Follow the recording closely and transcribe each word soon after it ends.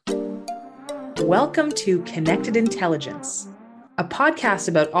Welcome to Connected Intelligence, a podcast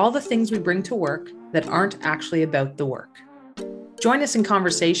about all the things we bring to work that aren't actually about the work. Join us in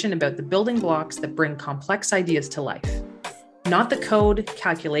conversation about the building blocks that bring complex ideas to life. Not the code,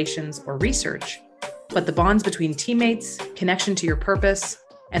 calculations, or research, but the bonds between teammates, connection to your purpose,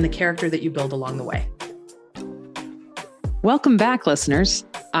 and the character that you build along the way. Welcome back, listeners.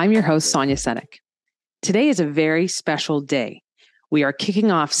 I'm your host, Sonia Senek. Today is a very special day. We are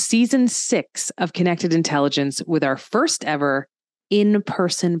kicking off season 6 of Connected Intelligence with our first ever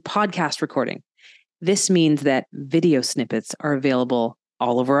in-person podcast recording. This means that video snippets are available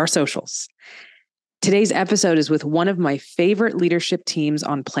all over our socials. Today's episode is with one of my favorite leadership teams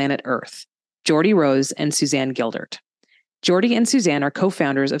on planet Earth, Geordie Rose and Suzanne Gildert. Geordie and Suzanne are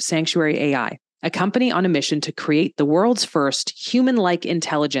co-founders of Sanctuary AI, a company on a mission to create the world's first human-like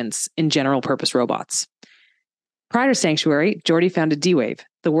intelligence in general-purpose robots. Prior to Sanctuary, Geordie founded D-Wave,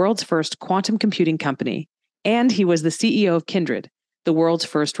 the world's first quantum computing company, and he was the CEO of Kindred, the world's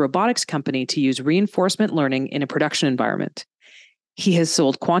first robotics company to use reinforcement learning in a production environment. He has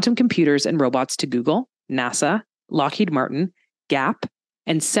sold quantum computers and robots to Google, NASA, Lockheed Martin, Gap,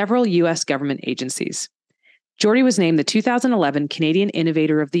 and several U.S. government agencies. Geordie was named the 2011 Canadian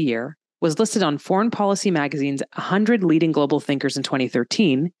Innovator of the Year, was listed on Foreign Policy Magazine's 100 Leading Global Thinkers in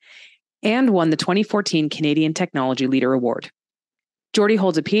 2013, and won the 2014 Canadian Technology Leader Award. Geordie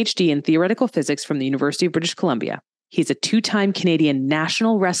holds a PhD in theoretical physics from the University of British Columbia. He's a 2-time Canadian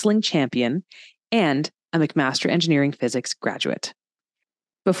national wrestling champion and a McMaster Engineering Physics graduate.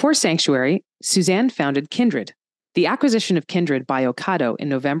 Before Sanctuary, Suzanne founded Kindred. The acquisition of Kindred by Ocado in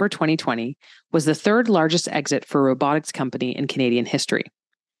November 2020 was the third largest exit for a robotics company in Canadian history.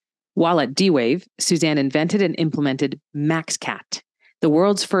 While at D-Wave, Suzanne invented and implemented MaxCat, the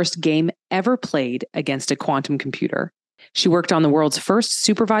world's first game ever played against a quantum computer. She worked on the world's first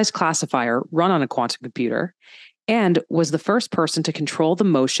supervised classifier run on a quantum computer and was the first person to control the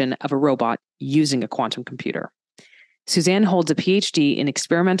motion of a robot using a quantum computer. Suzanne holds a PhD in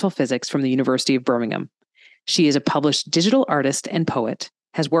experimental physics from the University of Birmingham. She is a published digital artist and poet,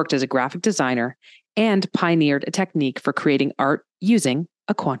 has worked as a graphic designer, and pioneered a technique for creating art using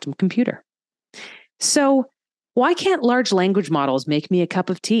a quantum computer. So, why can't large language models make me a cup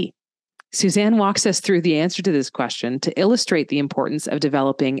of tea? Suzanne walks us through the answer to this question to illustrate the importance of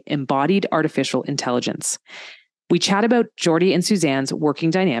developing embodied artificial intelligence. We chat about Geordie and Suzanne's working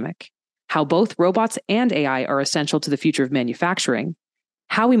dynamic, how both robots and AI are essential to the future of manufacturing,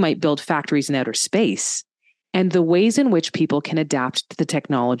 how we might build factories in outer space, and the ways in which people can adapt to the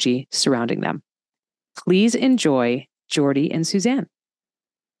technology surrounding them. Please enjoy Geordie and Suzanne.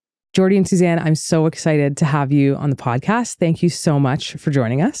 Geordie and Suzanne, I'm so excited to have you on the podcast. Thank you so much for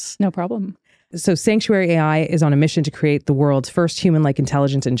joining us. No problem. So Sanctuary AI is on a mission to create the world's first human-like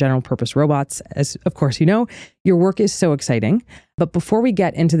intelligence and general-purpose robots. As of course you know, your work is so exciting. But before we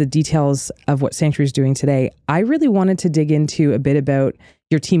get into the details of what Sanctuary is doing today, I really wanted to dig into a bit about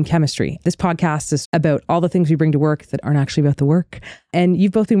your team chemistry. This podcast is about all the things we bring to work that aren't actually about the work. And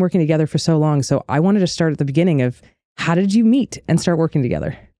you've both been working together for so long. So I wanted to start at the beginning of how did you meet and start working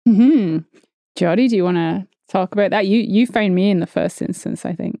together? Geordie, do you want to talk about that? You found me in the first instance,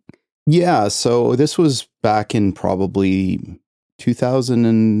 I think. Yeah, so this was back in probably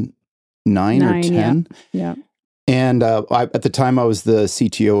 2009 or 10. Yeah. And at the time, I was the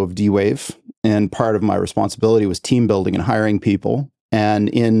CTO of D-Wave, and part of my responsibility was team building and hiring people. And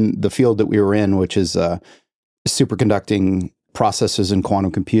in the field that we were in, which is superconducting processes in quantum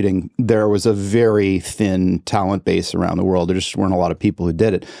computing, there was a very thin talent base around the world. There just weren't a lot of people who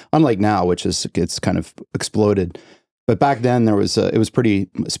did it. Unlike now, which is it's kind of exploded. But back then, it was pretty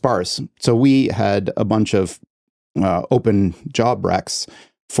sparse. So we had a bunch of open job recs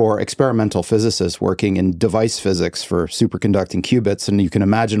for experimental physicists working in device physics for superconducting qubits. And you can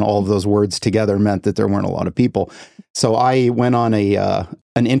imagine all of those words together meant that there weren't a lot of people. So I went on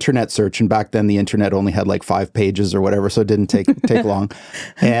an internet search, and back then the internet only had like 5 pages or whatever, so it didn't take long,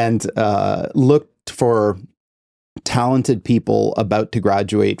 and looked for talented people about to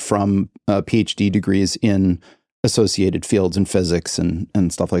graduate from PhD degrees in associated fields in physics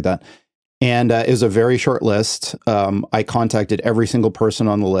and stuff like that. And it was a very short list. I contacted every single person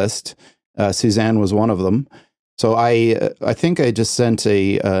on the list. Suzanne was one of them. So I think I just sent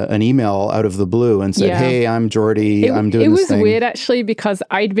an email out of the blue and said, "Hey, I'm Geordie. I'm doing this thing." It was weird actually because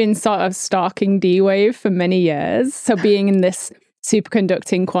I'd been sort of stalking D-Wave for many years. So being in this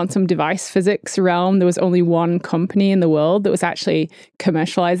superconducting quantum device physics realm, there was only one company in the world that was actually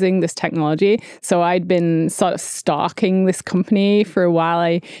commercializing this technology. So I'd been sort of stalking this company for a while.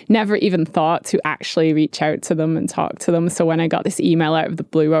 I never even thought to actually reach out to them and talk to them. So when I got this email out of the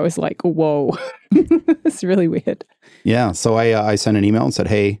blue, I was like, whoa, it's really weird. Yeah. So I sent an email and said,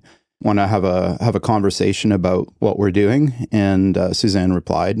 hey, want to have a conversation about what we're doing. And Suzanne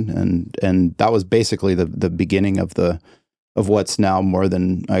replied. And that was basically the beginning of what's now more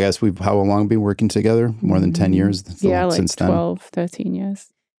than, I guess how long been working together? More than 10 years since then. 12, 13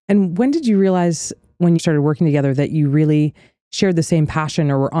 years. And when did you realize, when you started working together, that you really shared the same passion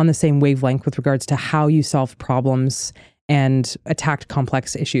or were on the same wavelength with regards to how you solved problems and attacked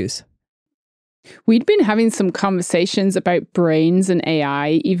complex issues? We'd been having some conversations about brains and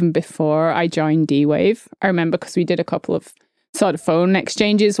AI even before I joined D-Wave. I remember because we did a couple of sort of phone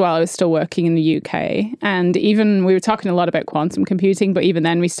exchanges while I was still working in the UK. And even we were talking a lot about quantum computing, but even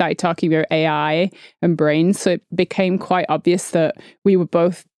then we started talking about AI and brains. So it became quite obvious that we were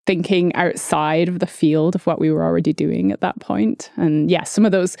both thinking outside of the field of what we were already doing at that point. And yeah, some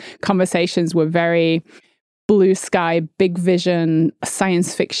of those conversations were very blue sky, big vision,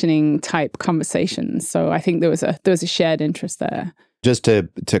 science fictioning type conversations. So I think there was a shared interest there. Just to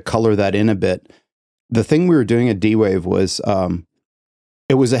color that in a bit, the thing we were doing at D-Wave was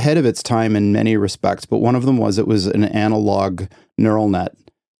it was ahead of its time in many respects, but one of them was it was an analog neural net.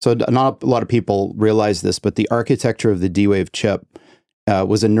 So not a lot of people realize this, but the architecture of the D-Wave chip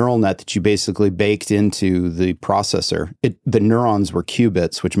was a neural net that you basically baked into the processor. The neurons were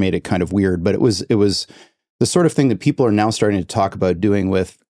qubits, which made it kind of weird, but it was the sort of thing that people are now starting to talk about doing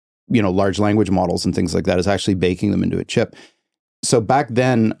with, large language models and things like that, is actually baking them into a chip. So back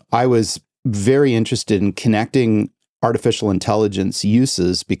then, I was very interested in connecting artificial intelligence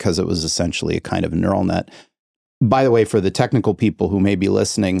uses because it was essentially a kind of a neural net. By the way, for the technical people who may be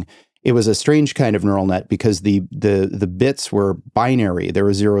listening, it was a strange kind of neural net because the bits were binary. There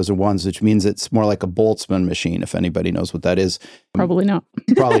were zeros and ones, which means it's more like a Boltzmann machine, if anybody knows what that is. Probably not.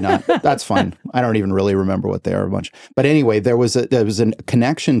 Probably not. That's fine. I don't even really remember what they are a bunch. But anyway, there was a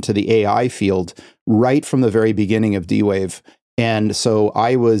connection to the AI field right from the very beginning of D-Wave. And so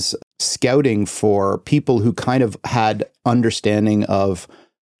I was scouting for people who kind of had understanding of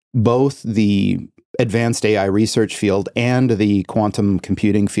both the advanced AI research field and the quantum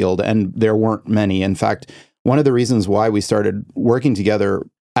computing field, and there weren't many. In fact, one of the reasons why we started working together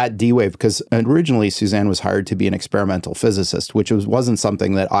at D-Wave, because originally Suzanne was hired to be an experimental physicist, which wasn't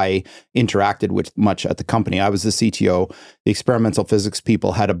something that I interacted with much at the company. I was the CTO. The experimental physics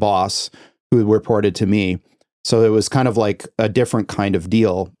people had a boss who reported to me. So it was kind of like a different kind of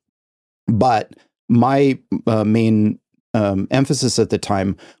deal. But my main emphasis at the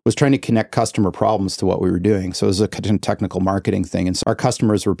time was trying to connect customer problems to what we were doing. So it was a technical marketing thing. And so our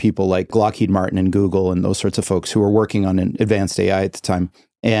customers were people like Lockheed Martin and Google and those sorts of folks who were working on advanced AI at the time.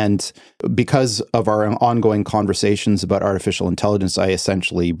 And because of our ongoing conversations about artificial intelligence, I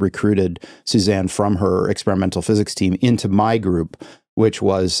essentially recruited Suzanne from her experimental physics team into my group, which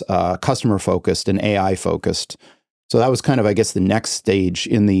was customer focused and AI focused. So that was kind of, I guess, the next stage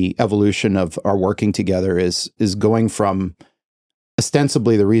in the evolution of our working together is going from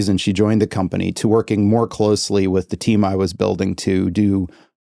ostensibly the reason she joined the company to working more closely with the team I was building to do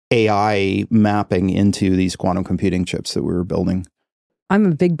AI mapping into these quantum computing chips that we were building. I'm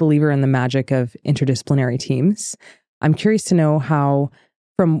a big believer in the magic of interdisciplinary teams. I'm curious to know how,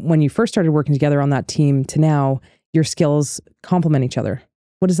 from when you first started working together on that team to now, your skills complement each other.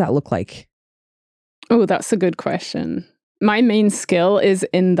 What does that look like? Oh, that's a good question. My main skill is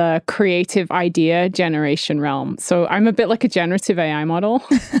in the creative idea generation realm. So I'm a bit like a generative AI model.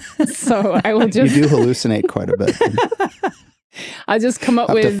 So I will just... You do hallucinate quite a bit. I just come up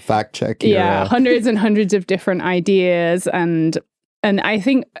have with... to fact check your, hundreds and hundreds of different ideas, and I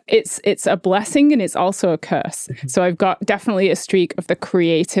think it's a blessing and it's also a curse. So I've got definitely a streak of the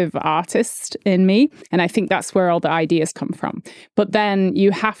creative artist in me. And I think that's where all the ideas come from. But then you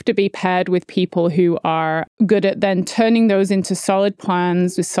have to be paired with people who are good at then turning those into solid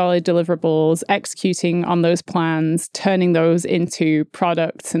plans with solid deliverables, executing on those plans, turning those into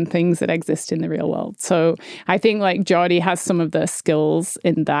products and things that exist in the real world. So I think like Geordie has some of the skills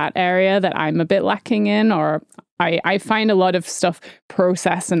in that area that I'm a bit lacking in, or I find a lot of stuff,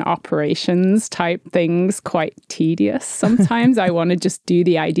 process and operations type things, quite tedious. Sometimes I want to just do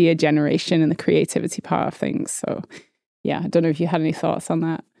the idea generation and the creativity part of things. So yeah, I don't know if you had any thoughts on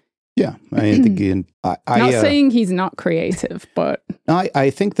that. Yeah, I think not saying he's not creative, but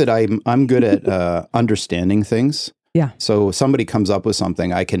I think that I'm good at understanding things. Yeah. So somebody comes up with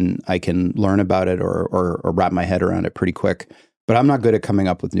something, I can learn about it or wrap my head around it pretty quick. but I'm not good at coming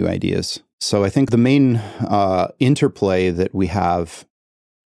up with new ideas. So I think the main interplay that we have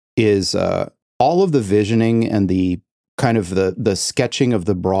is all of the visioning and the kind of the sketching of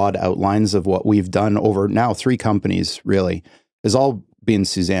the broad outlines of what we've done over now 3 companies really has all been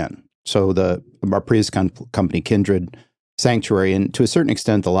Suzanne. So our previous company, Kindred, Sanctuary, and to a certain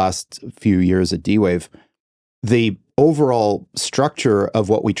extent, the last few years at D-Wave, the overall structure of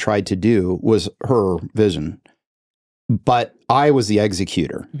what we tried to do was her vision. But I was the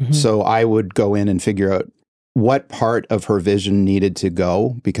executor. Mm-hmm. So I would go in and figure out what part of her vision needed to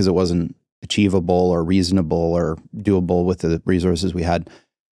go because it wasn't achievable or reasonable or doable with the resources we had.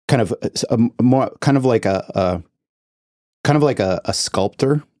 Kind of like a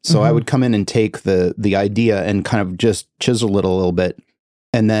sculptor. So mm-hmm. I would come in and take the idea and kind of just chisel it a little bit,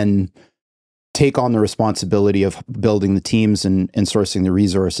 and then take on the responsibility of building the teams and sourcing the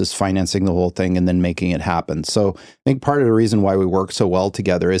resources, financing the whole thing, and then making it happen. So I think part of the reason why we work so well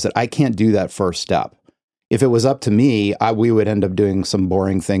together is that I can't do that first step. If it was up to me, we would end up doing some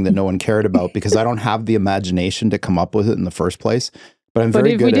boring thing that no one cared about because I don't have the imagination to come up with it in the first place. But I'm very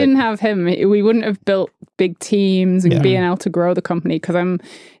good at... But if we didn't have him, we wouldn't have built big teams and being able to grow the company, because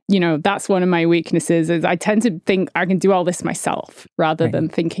that's one of my weaknesses is I tend to think I can do all this myself rather than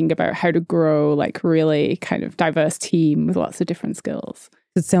thinking about how to grow like really kind of diverse team with lots of different skills.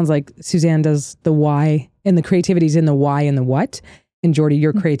 It sounds like Suzanne does the why, and the creativity is in the why and the what. And Geordie,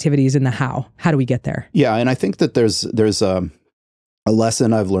 your creativity is in the how. How do we get there? Yeah, and I think that there's a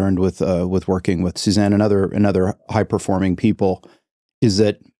lesson I've learned with working with Suzanne and other high performing people is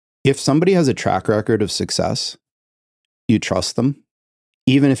that if somebody has a track record of success, you trust them,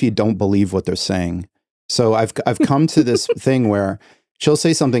 even if you don't believe what they're saying. So I've come to this thing where she'll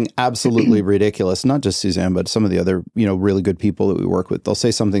say something absolutely ridiculous, not just Suzanne, but some of the other really good people that we work with. They'll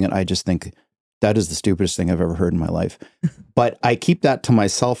say something and I just think, that is the stupidest thing I've ever heard in my life. But I keep that to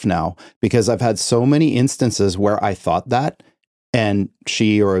myself now because I've had so many instances where I thought that and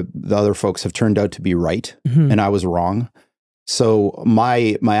she or the other folks have turned out to be right and I was wrong. So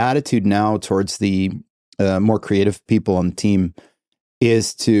my attitude now towards the more creative people on the team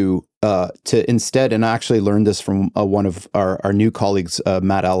is to instead, and I actually learned this from one of our new colleagues,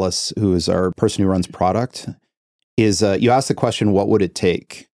 Matt Ellis, who is our person who runs product, is you ask the question, what would it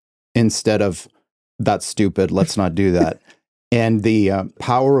take? Instead of, that's stupid, let's not do that. And the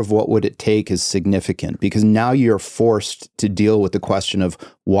power of what would it take is significant because now you're forced to deal with the question of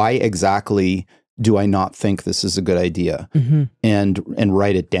why exactly do I not think this is a good idea and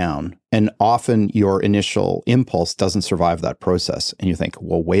write it down. And often your initial impulse doesn't survive that process. And you think,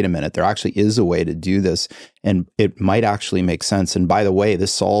 well, wait a minute, there actually is a way to do this and it might actually make sense. And by the way,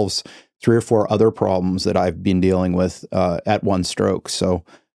 this solves 3 or 4 other problems that I've been dealing with at one stroke. So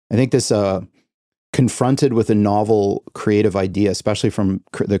I think this confronted with a novel creative idea, especially from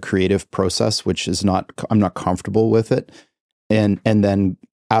the creative process, which is I'm not comfortable with it. And then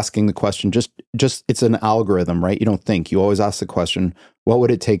asking the question, just it's an algorithm, right? You don't think, you always ask the question, what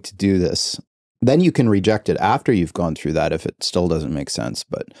would it take to do this? Then you can reject it after you've gone through that if it still doesn't make sense.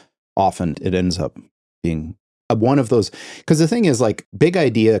 But often it ends up being one of those, because the thing is like big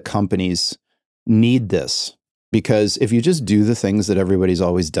idea companies need this. Because if you just do the things that everybody's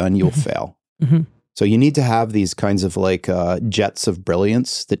always done, you'll fail. So you need to have these kinds of like jets of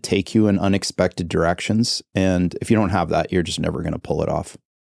brilliance that take you in unexpected directions. And if you don't have that, you're just never going to pull it off.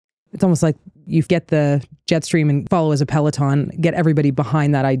 It's almost like you get the jet stream and follow as a peloton, get everybody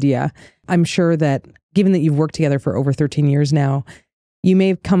behind that idea. I'm sure that given that you've worked together for over 13 years now, you may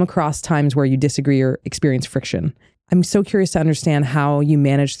have come across times where you disagree or experience friction. I'm so curious to understand how you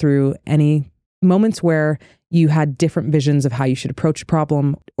manage through any moments where you had different visions of how you should approach a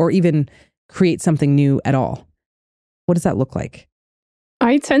problem or even create something new at all. What does that look like?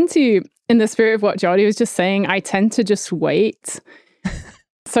 I tend to, in the spirit of what Geordie was just saying, I tend to just wait.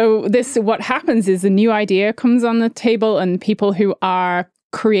 So what happens is a new idea comes on the table and people who are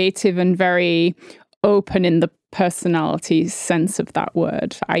creative and very open in the personality sense of that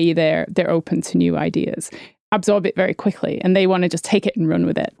word, i.e. they're open to new ideas, absorb it very quickly and they want to just take it and run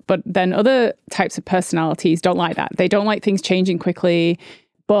with it. But then other types of personalities don't like that. They don't like things changing quickly.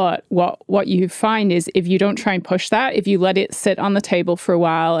 But what you find is if you don't try and push that, if you let it sit on the table for a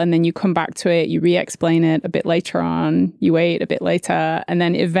while and then you come back to it, you re-explain it a bit later on, you wait a bit later, and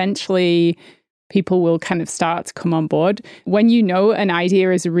then eventually people will kind of start to come on board. When you know an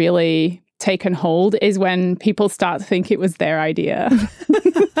idea is really taken hold is when people start to think it was their idea.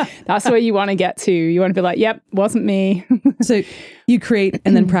 That's where you want to get to. You want to be like, yep, wasn't me. So you create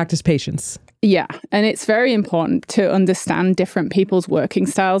and then practice patience. Yeah, and it's very important to understand different people's working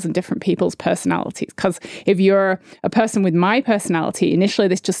styles and different people's personalities. Because if you're a person with my personality, initially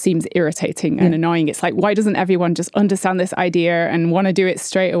this just seems irritating and annoying. It's like, why doesn't everyone just understand this idea and want to do it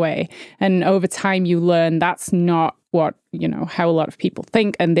straight away? And over time you learn that's not what, how a lot of people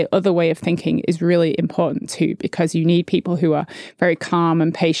think. And the other way of thinking is really important too, because you need people who are very calm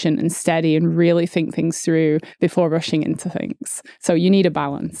and patient and steady and really think things through before rushing into things. So you need a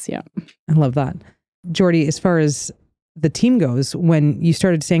balance. Yeah. I love that. Geordie, as far as the team goes, when you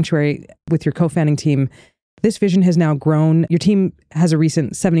started Sanctuary with your co-founding team, this vision has now grown. Your team has a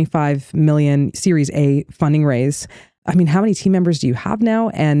recent 75 million Series A funding raise. I mean, how many team members do you have now?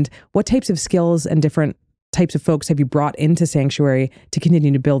 And what types of skills and different types of folks have you brought into Sanctuary to continue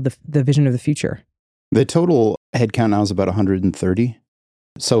to build the vision of the future? The total headcount now is about 130.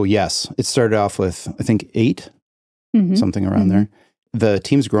 So yes, it started off with, I think, 8, something around there. The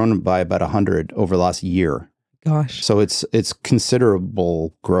team's grown by about 100 over the last year. Gosh. So it's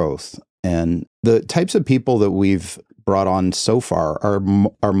considerable growth. And the types of people that we've brought on so far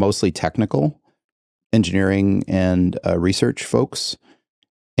are mostly technical, engineering, and research folks.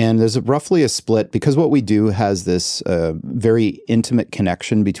 And there's roughly a split, because what we do has this very intimate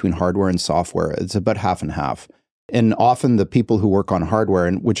connection between hardware and software. It's about half and half. And often the people who work on hardware,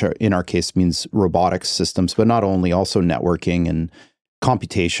 and which are, in our case means robotics systems, but not only, also networking and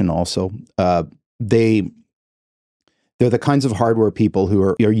computation also, they're the kinds of hardware people who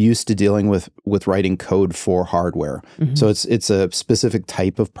are used to dealing with writing code for hardware. So it's a specific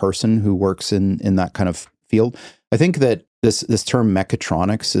type of person who works in that kind of field. I think that this term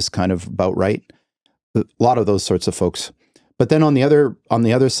mechatronics is kind of about right. A lot of those sorts of folks. But then on the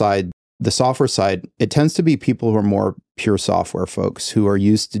other side, the software side, it tends to be people who are more pure software folks who are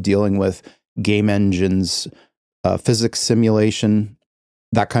used to dealing with game engines, physics simulation,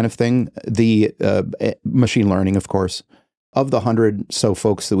 that kind of thing. The machine learning, of course. Of the 100 so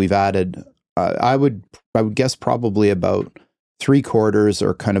folks that we've added, I would guess probably about 3/4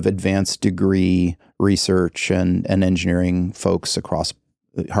 are kind of advanced degree research and engineering folks across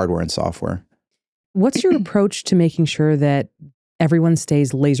hardware and software. What's your approach to making sure that everyone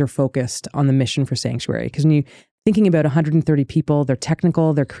stays laser focused on the mission for Sanctuary? Because when you're thinking about 130 people, they're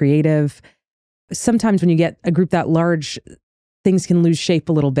technical, they're creative. Sometimes when you get a group that large, things can lose shape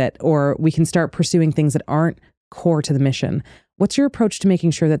a little bit, or we can start pursuing things that aren't core to the mission. What's your approach to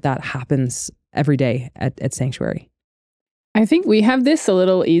making sure that happens every day at Sanctuary? I think we have this a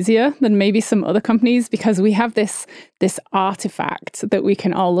little easier than maybe some other companies, because we have this artifact that we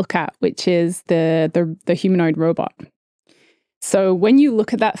can all look at, which is the humanoid robot. So when you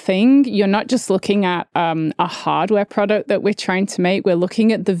look at that thing, you're not just looking at a hardware product that we're trying to make. We're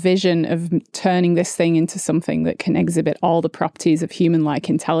looking at the vision of turning this thing into something that can exhibit all the properties of human-like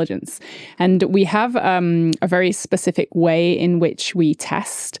intelligence. And we have a very specific way in which we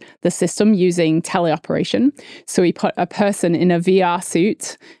test the system using teleoperation. So we put a person in a VR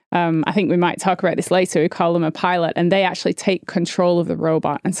suit. I think we might talk about this later. We call them a pilot, and they actually take control of the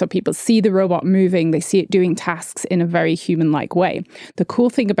robot. And so people see the robot moving, they see it doing tasks in a very human-like way. The cool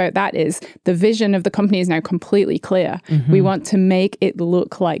thing about that is the vision of the company is now completely clear. We want to make it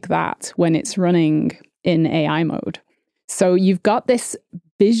look like that when it's running in AI mode. So you've got this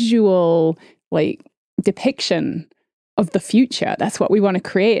visual depiction of the future. That's what we want to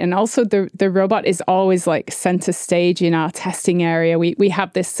create. And also the robot is always center stage in our testing area. We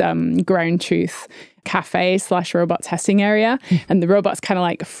have this ground truth cafe / robot testing area, and the robot's kind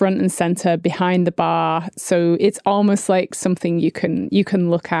of front and center behind the bar. So it's almost like something you can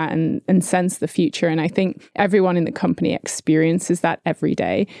look at and sense the future. And I think everyone in the company experiences that every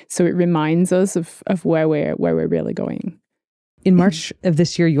day. So it reminds us of where we're really going. In March of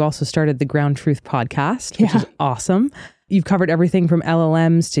this year, you also started the Ground Truth podcast, which is awesome. You've covered everything from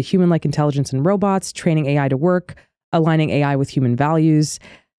LLMs to human-like intelligence and robots, training AI to work, aligning AI with human values.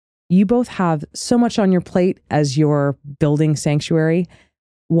 You both have so much on your plate as you're building Sanctuary.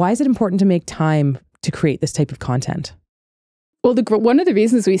 Why is it important to make time to create this type of content? Well, one of the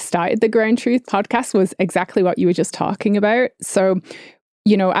reasons we started the Ground Truth podcast was exactly what you were just talking about. So,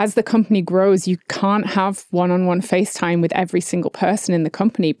 as the company grows, you can't have one-on-one FaceTime with every single person in the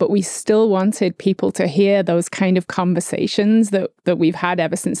company, but we still wanted people to hear those kind of conversations that we've had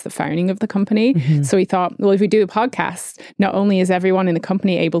ever since the founding of the company. So we thought, well, if we do a podcast, not only is everyone in the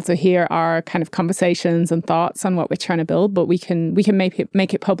company able to hear our kind of conversations and thoughts on what we're trying to build, but we can make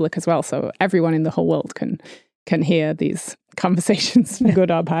it public as well, so everyone in the whole world can hear these conversations,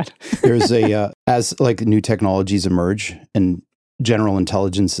 good or bad. There's as new technologies emerge, and general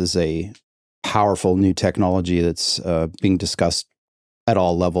intelligence is a powerful new technology that's being discussed at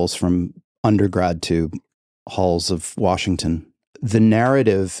all levels, from undergrad to halls of Washington, the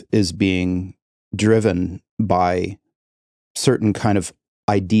narrative is being driven by certain kind of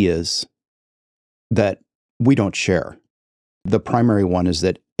ideas that we don't share. The primary one is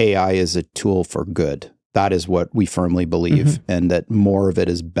that AI is a tool for good. That is what we firmly believe, and that more of it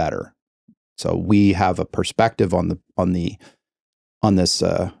is better. So we have a perspective on this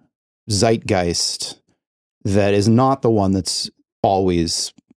zeitgeist that is not the one that's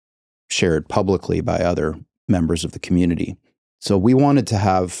always shared publicly by other members of the community. So we wanted to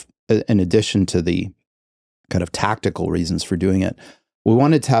have, in addition to the kind of tactical reasons for doing it, we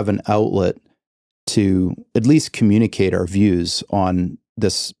wanted to have an outlet to at least communicate our views on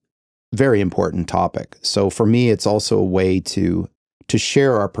this very important topic. So for me, it's also a way to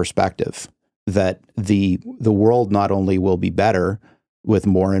share our perspective that the world not only will be better with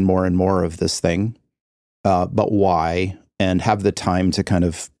more and more and more of this thing, but why, and have the time to kind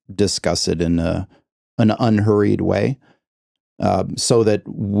of discuss it in an unhurried way, so that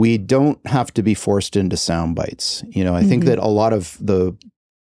we don't have to be forced into sound bites. I think that a lot of the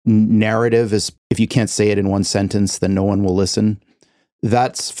narrative is, if you can't say it in one sentence, then no one will listen.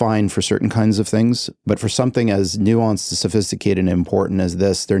 That's fine for certain kinds of things, but for something as nuanced, sophisticated, and important as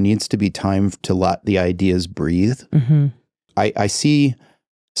this, there needs to be time to let the ideas breathe. I see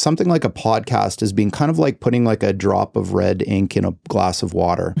something like a podcast as being kind of like putting like a drop of red ink in a glass of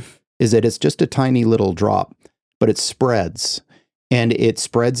water, is that it's just a tiny little drop, but it spreads. And it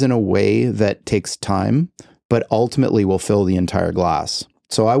spreads in a way that takes time, but ultimately will fill the entire glass.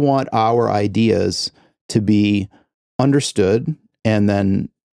 So I want our ideas to be understood and then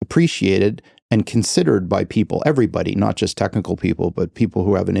appreciated and considered by people, everybody, not just technical people, but people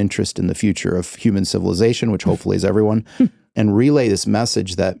who have an interest in the future of human civilization, which hopefully is everyone, and relay this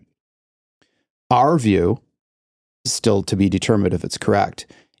message that our view, still to be determined if it's correct,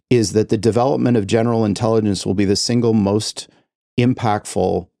 is that the development of general intelligence will be the single most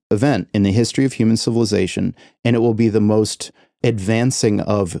impactful event in the history of human civilization, and it will be the most advancing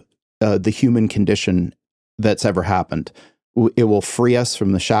of the human condition that's ever happened. It will free us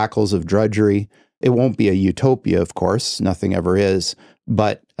from the shackles of drudgery. It won't be a utopia, of course. Nothing ever is.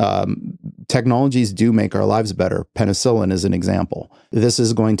 But technologies do make our lives better. Penicillin is an example. This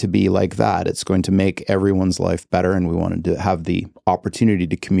is going to be like that. It's going to make everyone's life better, and we wanted to have the opportunity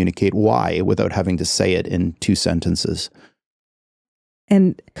to communicate why without having to say it in 2 sentences.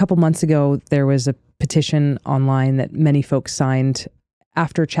 And a couple months ago, there was a petition online that many folks signed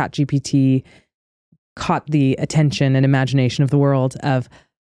after ChatGPT caught the attention and imagination of the world of,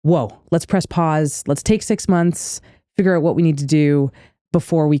 whoa, let's press pause. Let's take 6 months, figure out what we need to do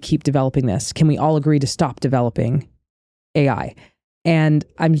before we keep developing this. Can we all agree to stop developing AI? And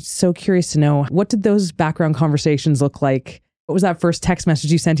I'm so curious to know, what did those background conversations look like? What was that first text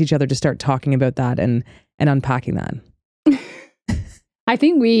message you sent each other to start talking about that and unpacking that? I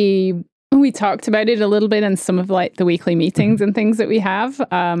think we talked about it a little bit in some of like the weekly meetings and things that we have.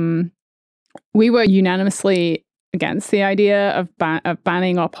 We were unanimously against the idea of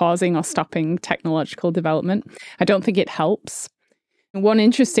banning or pausing or stopping technological development. I don't think it helps. One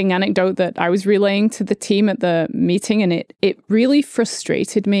interesting anecdote that I was relaying to the team at the meeting, and it really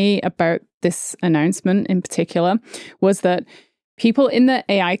frustrated me about this announcement in particular, was that people in the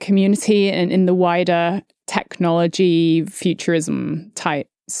AI community and in the wider technology futurism type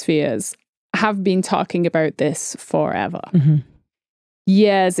spheres have been talking about this forever.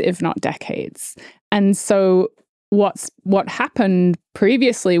 Years, if not decades. And so what happened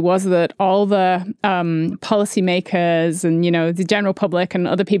previously was that all the policymakers and, the general public and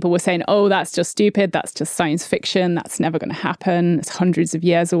other people were saying, oh, that's just stupid. That's just science fiction. That's never going to happen. It's hundreds of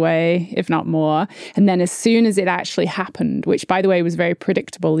years away, if not more. And then as soon as it actually happened, which, by the way, was very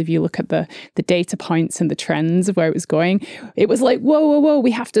predictable if you look at the data points and the trends of where it was going, it was like, whoa,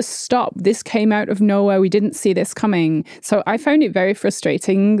 we have to stop. This came out of nowhere. We didn't see this coming. So I found it very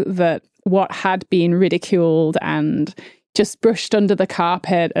frustrating that what had been ridiculed and just brushed under the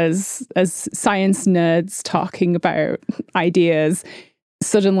carpet as science nerds talking about ideas,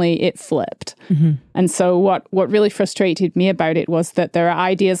 suddenly it flipped. And so what really frustrated me about it was that there are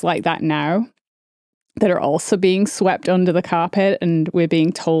ideas like that now that are also being swept under the carpet, and we're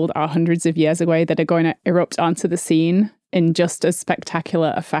being told are hundreds of years away, that are going to erupt onto the scene in just as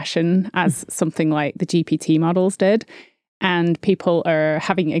spectacular a fashion as something like the GPT models did. And people are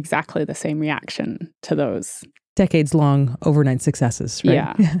having exactly the same reaction to those. Decades-long overnight successes,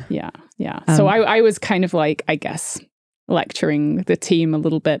 right? Yeah. So I was kind of like, I guess, lecturing the team a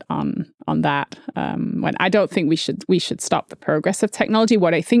little bit on that. When I don't think we should stop the progress of technology.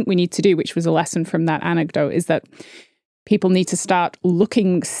 What I think we need to do, which was a lesson from that anecdote, is that people need to start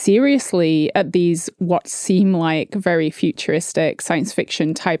looking seriously at these what seem like very futuristic science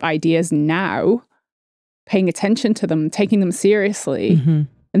fiction type ideas now, paying attention to them, taking them seriously. Mm-hmm.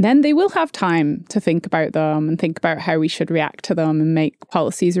 And then they will have time to think about them and think about how we should react to them and make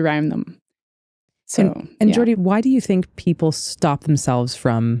policies around them. So, and Geordie, why do you think people stop themselves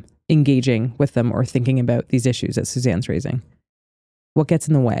from engaging with them or thinking about these issues that Suzanne's raising? What gets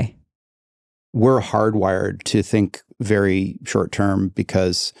in the way? We're hardwired to think very short term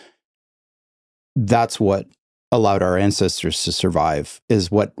because that's what allowed our ancestors to survive. Is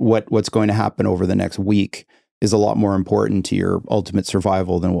what's going to happen over the next week is a lot more important to your ultimate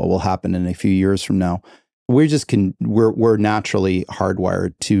survival than what will happen in a few years from now. We're naturally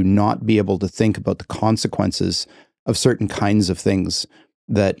hardwired to not be able to think about the consequences of certain kinds of things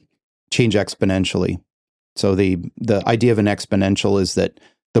that change exponentially. So the idea of an exponential is that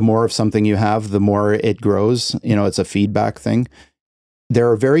the more of something you have, the more it grows. It's a feedback thing.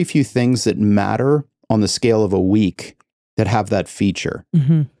 There are very few things that matter on the scale of a week that have that feature.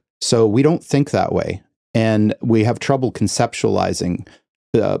 Mm-hmm. So we don't think that way. And we have trouble conceptualizing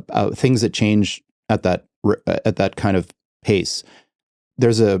things that change at that kind of pace.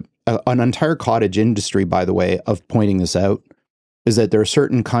 There's an entire cottage industry, by the way, of pointing this out, is that there are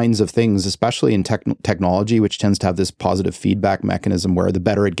certain kinds of things, especially in technology, which tends to have this positive feedback mechanism where the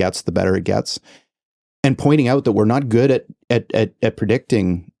better it gets, the better it gets. And pointing out that we're not good at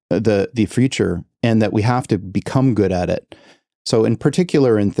predicting the future and that we have to become good at it. So in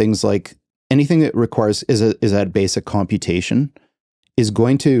particular, in things like anything that requires is that basic computation is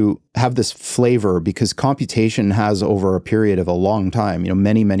going to have this flavor because computation has over a period of a long time,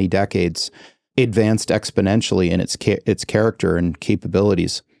 many, many decades, advanced exponentially in its character and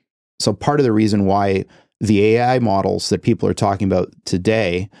capabilities. So part of the reason why the AI models that people are talking about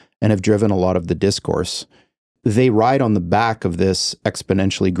today and have driven a lot of the discourse, they ride on the back of this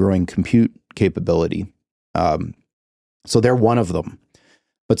exponentially growing compute capability. So they're one of them.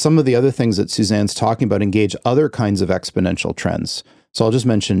 But some of the other things that Suzanne's talking about engage other kinds of exponential trends. So I'll just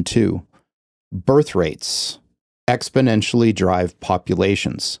mention two. Birth rates exponentially drive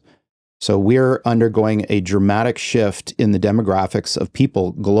populations. So we're undergoing a dramatic shift in the demographics of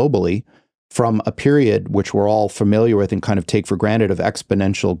people globally from a period which we're all familiar with and kind of take for granted of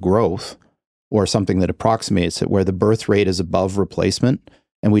exponential growth, or something that approximates it, where the birth rate is above replacement,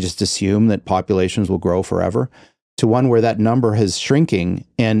 and we just assume that populations will grow forever, to one where that number is shrinking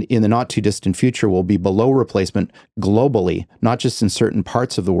and in the not too distant future will be below replacement globally, not just in certain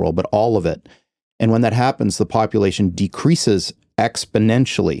parts of the world, but all of it. And when that happens, the population decreases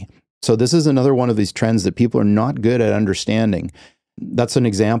exponentially. So this is another one of these trends that people are not good at understanding. That's an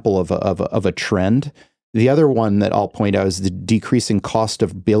example of a trend. The other one that I'll point out is the decreasing cost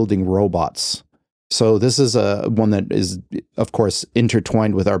of building robots. So this is one that is, of course,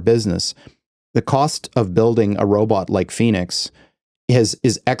 intertwined with our business. The cost of building a robot like Phoenix is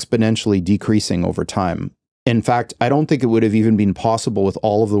exponentially decreasing over time. In fact, I don't think it would have even been possible with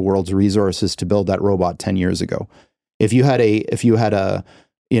all of the world's resources to build that robot 10 years ago. If you had a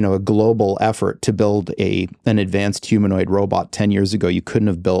global effort to build an advanced humanoid robot 10 years ago, you couldn't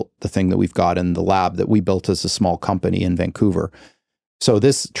have built the thing that we've got in the lab that we built as a small company in Vancouver. So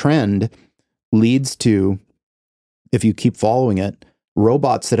this trend leads to, if you keep following it,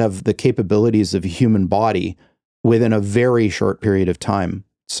 robots that have the capabilities of a human body within a very short period of time.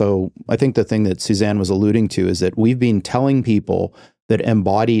 So I think the thing that Suzanne was alluding to is that we've been telling people that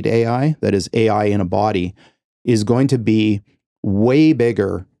embodied AI, that is AI in a body, is going to be way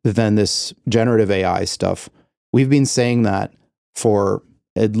bigger than this generative AI stuff. We've been saying that for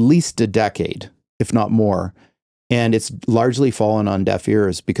at least a decade, if not more. And it's largely fallen on deaf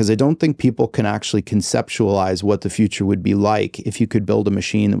ears because I don't think people can actually conceptualize what the future would be like if you could build a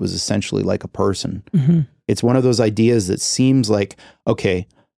machine that was essentially like a person. Mm-hmm. It's one of those ideas that seems like, okay,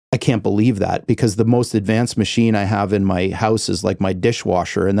 I can't believe that because the most advanced machine I have in my house is like my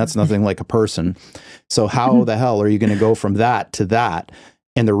dishwasher, and that's nothing like a person. So how the hell are you going to go from that to that?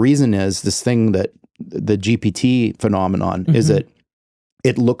 And the reason is this thing that the GPT phenomenon is that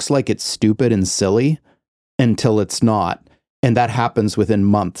it looks like it's stupid and silly until it's not. And that happens within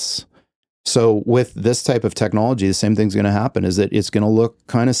months. So with this type of technology, the same thing's going to happen, is that it's going to look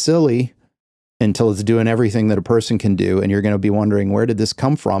kind of silly until it's doing everything that a person can do. And you're going to be wondering, where did this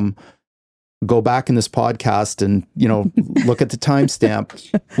come from? Go back in this podcast and, look at the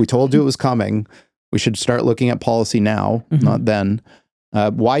timestamp. We told you it was coming. We should start looking at policy now, not then.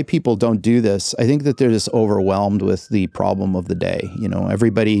 Why people don't do this, I think that they're just overwhelmed with the problem of the day.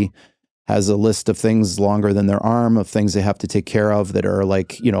 Everybody has a list of things longer than their arm of things they have to take care of that are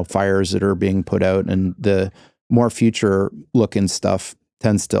like, fires that are being put out. And the more future looking stuff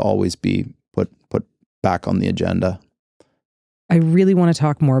tends to always be put back on the agenda. I really want to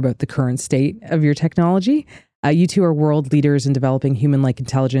talk more about the current state of your technology. You two are world leaders in developing human-like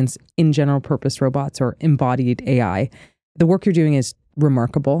intelligence in general purpose robots, or embodied AI. The work you're doing is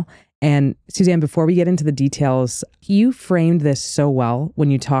remarkable. And Suzanne, before we get into the details, you framed this so well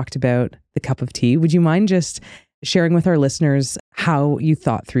when you talked about the cup of tea. Would you mind just sharing with our listeners how you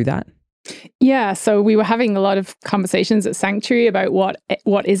thought through that? Yeah, so we were having a lot of conversations at Sanctuary about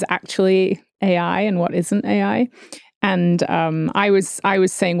what is actually AI and what isn't AI. And I was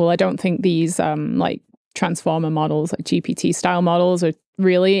saying, well, I don't think these like transformer models, like GPT style models, are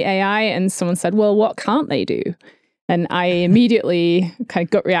really AI. And someone said, well, what can't they do? And I immediately, kind of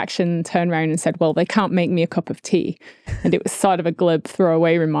gut reaction, turned around and said, well, they can't make me a cup of tea. And it was sort of a glib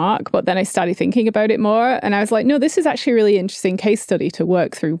throwaway remark. But then I started thinking about it more. And I was like, no, this is actually a really interesting case study to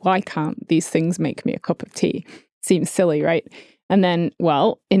work through. Why can't these things make me a cup of tea? Seems silly, right? And then,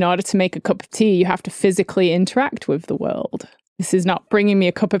 well, in order to make a cup of tea, you have to physically interact with the world. This is not bringing me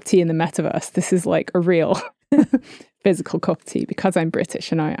a cup of tea in the metaverse. This is like a real physical cup of tea, because I'm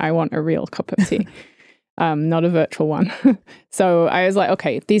British and I want a real cup of tea. Not a virtual one. So I was like,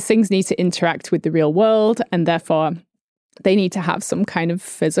 okay, these things need to interact with the real world, and therefore they need to have some kind of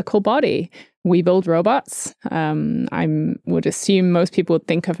physical body. We build robots. I would assume most people would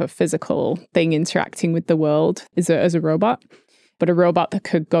think of a physical thing interacting with the world as a robot. But a robot that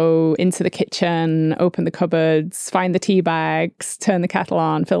could go into the kitchen, open the cupboards, find the tea bags, turn the kettle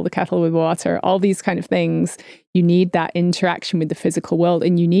on, fill the kettle with water, all these kind of things. You need that interaction with the physical world,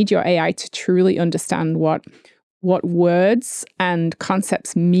 and you need your AI to truly understand what words and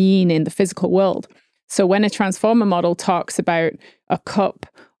concepts mean in the physical world. So when a transformer model talks about a cup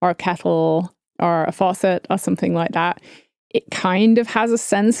or a kettle or a faucet or something like that, it kind of has a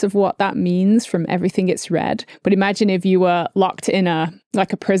sense of what that means from everything it's read. But imagine if you were locked in a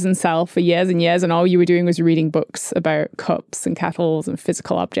prison cell for years and years, and all you were doing was reading books about cups and kettles and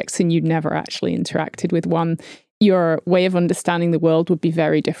physical objects, and you'd never actually interacted with one. Your way of understanding the world would be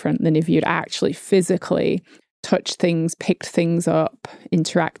very different than if you'd actually physically touched things, picked things up,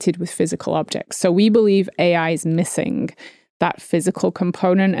 interacted with physical objects. So we believe AI is missing that physical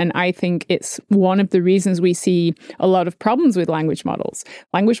component. And I think it's one of the reasons we see a lot of problems with language models.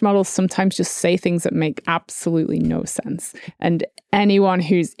 Language models sometimes just say things that make absolutely no sense. And anyone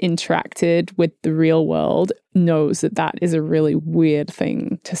who's interacted with the real world knows that that is a really weird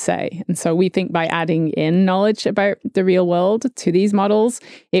thing to say. And so we think by adding in knowledge about the real world to these models,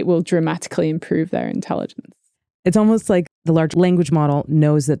 it will dramatically improve their intelligence. It's almost like the large language model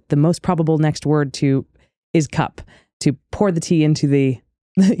knows that the most probable next word is cup. To pour the tea into the,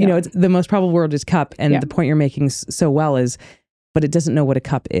 it's the most probable word is cup. And the point you're making so well is, but it doesn't know what a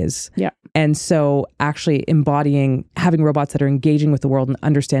cup is. Yeah. And so actually having robots that are engaging with the world and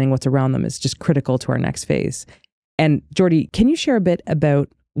understanding what's around them is just critical to our next phase. And Geordie, can you share a bit about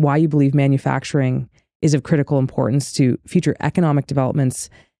why you believe manufacturing is of critical importance to future economic developments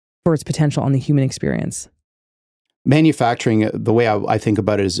for its potential on the human experience? Manufacturing, the way I think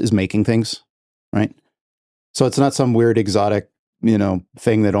about it is making things, right? So it's not some weird exotic,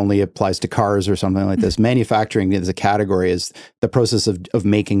 thing that only applies to cars or something like this. Manufacturing as a category is the process of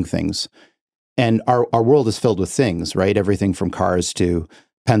making things. And our world is filled with things, right? Everything from cars to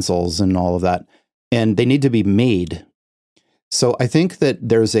pencils and all of that. And they need to be made. So I think that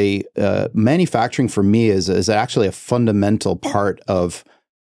there's manufacturing for me is actually a fundamental part of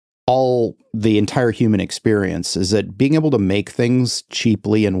all the entire human experience, is that being able to make things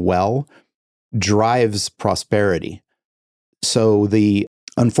cheaply and well drives prosperity. So the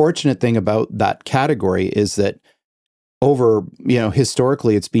unfortunate thing about that category is that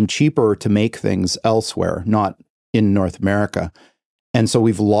historically it's been cheaper to make things elsewhere, not in North America. And so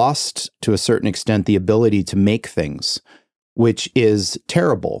we've lost to a certain extent the ability to make things, which is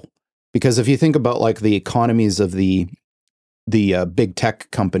terrible. Because if you think about like the economies of the big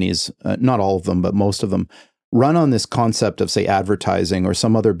tech companies, not all of them, but most of them, run on this concept of, say, advertising or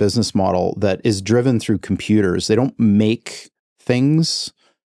some other business model that is driven through computers. They don't make things.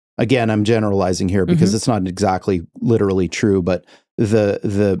 Again, I'm generalizing here because it's not exactly literally true, but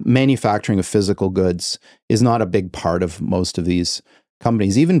the manufacturing of physical goods is not a big part of most of these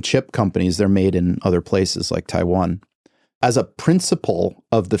companies. Even chip companies, they're made in other places like Taiwan. As a principle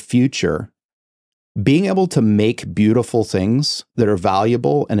of the future, being able to make beautiful things that are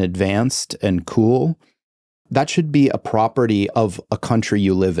valuable and advanced and cool, that should be a property of a country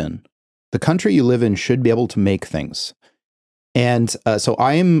you live in. The country you live in should be able to make things. And so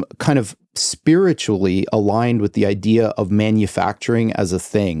I am kind of spiritually aligned with the idea of manufacturing as a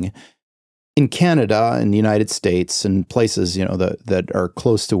thing. in Canada and the United States and places, that are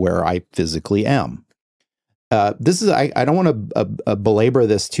close to where I physically am. I don't want to belabor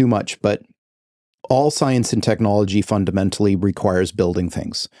this too much, but all science and technology fundamentally requires building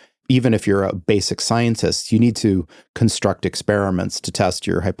things. Even if you're a basic scientist, you need to construct experiments to test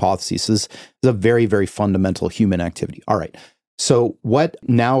your hypotheses. This is a very, very fundamental human activity. All right. So what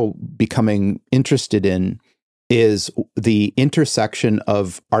now becoming interested in is the intersection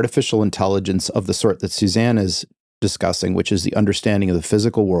of artificial intelligence of the sort that Suzanne is discussing, which is the understanding of the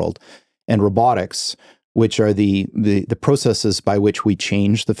physical world, and robotics, which are the processes by which we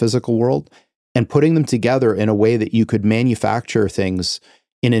change the physical world, and putting them together in a way that you could manufacture things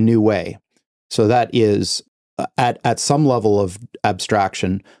in a new way. So that is, at some level of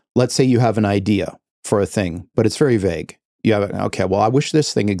abstraction, let's say you have an idea for a thing, but it's very vague. You have, okay, well, I wish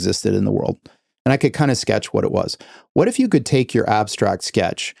this thing existed in the world. And I could kind of sketch what it was. What if you could take your abstract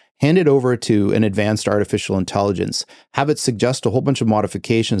sketch, hand it over to an advanced artificial intelligence, have it suggest a whole bunch of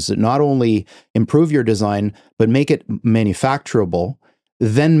modifications that not only improve your design, but make it manufacturable,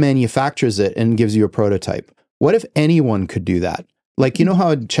 then manufactures it and gives you a prototype? What if anyone could do that? Like, you know how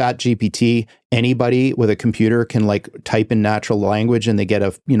in ChatGPT, anybody with a computer can like type in natural language and they get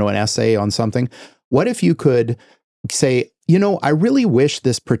an essay on something? What if you could say, I really wish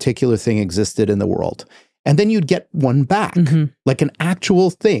this particular thing existed in the world. And then you'd get one back, like an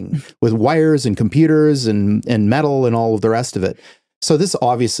actual thing with wires and computers and metal and all of the rest of it. So this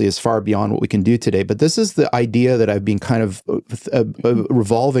obviously is far beyond what we can do today, but this is the idea that I've been kind of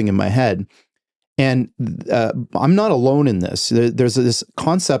revolving in my head. And I'm not alone in this. There's this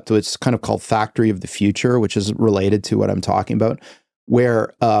concept which is kind of called factory of the future, which is related to what I'm talking about,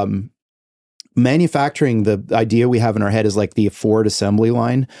 where manufacturing, the idea we have in our head is like the Ford assembly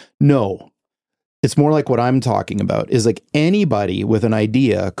line. No, it's more like what I'm talking about is like anybody with an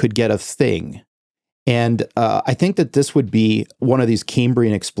idea could get a thing. And I think that this would be one of these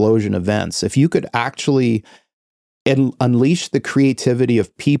Cambrian explosion events. If you could actually unleash the creativity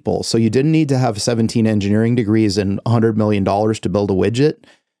of people, so you didn't need to have 17 engineering degrees and $100 million to build a widget,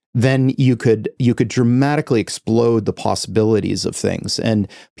 then you could dramatically explode the possibilities of things. And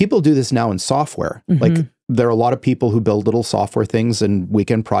people do this now in software. Like there are a lot of people who build little software things and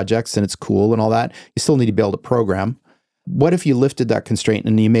weekend projects, and it's cool and all that. You still need to be able to program. What if you lifted that constraint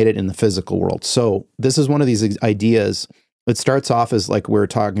and you made it in the physical world? So this is one of these ideas that starts off as, like we were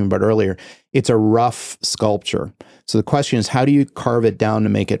talking about earlier, it's a rough sculpture. So the question is, how do you carve it down to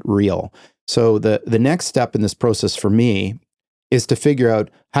make it real? So the next step in this process for me is to figure out,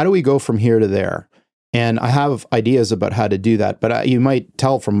 how do we go from here to there? And I have ideas about how to do that, but you might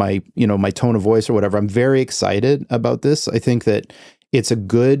tell from my, my tone of voice or whatever, I'm very excited about this. I think that it's a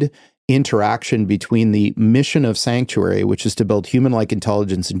good interaction between the mission of Sanctuary, which is to build human-like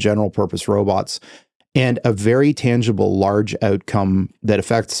intelligence and general purpose robots, and a very tangible, large outcome that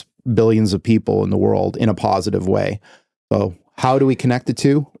affects billions of people in the world in a positive way. So how do we connect the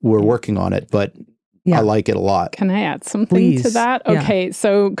two? We're working on it, but I like it a lot. Can I add something to that? Okay,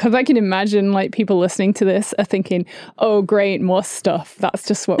 so because I can imagine like people listening to this are thinking, oh, great, more stuff. That's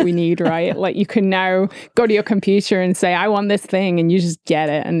just what we need, right? Like you can now go to your computer and say, I want this thing, and you just get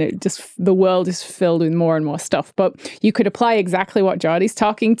it. And the world is filled with more and more stuff. But you could apply exactly what Geordie's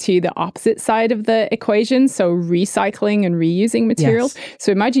talking to the opposite side of the equation. So recycling and reusing materials. Yes.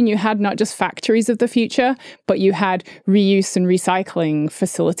 So imagine you had not just factories of the future, but you had reuse and recycling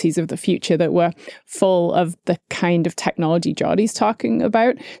facilities of the future that were full of the kind of technology Geordie's talking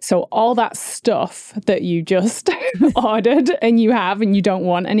about. So all that stuff that you just ordered and you have and you don't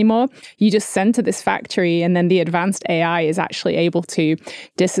want anymore, you just send to this factory, and then the advanced AI is actually able to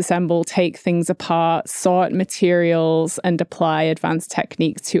disassemble, take things apart, sort materials, and apply advanced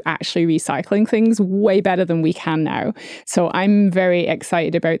techniques to actually recycling things way better than we can now. So I'm very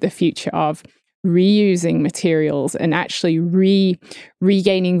excited about the future of reusing materials and actually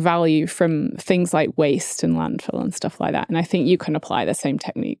regaining value from things like waste and landfill and stuff like that. And I think you can apply the same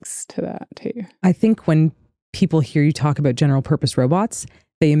techniques to that too. I think when people hear you talk about general purpose robots,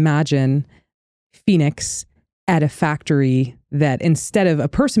 they imagine Phoenix at a factory that, instead of a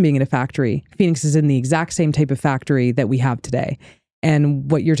person being in a factory, Phoenix is in the exact same type of factory that we have today.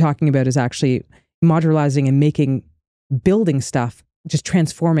 And what you're talking about is actually modularizing and building stuff, just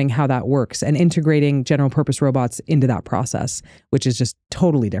transforming how that works and integrating general purpose robots into that process, which is just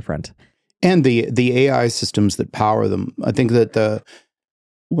totally different. And the AI systems that power them. I think that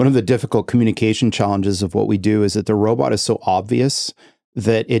one of the difficult communication challenges of what we do is that the robot is so obvious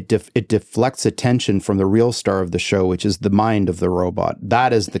that it deflects attention from the real star of the show, which is the mind of the robot.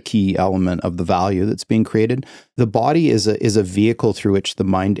 That is the key element of the value that's being created. The body is a vehicle through which the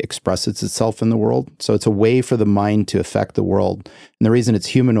mind expresses itself in the world. So it's a way for the mind to affect the world. And the reason it's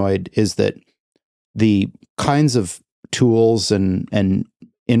humanoid is that the kinds of tools and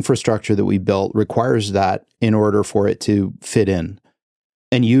infrastructure that we built requires that in order for it to fit in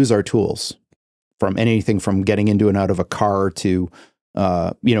and use our tools, from anything from getting into and out of a car to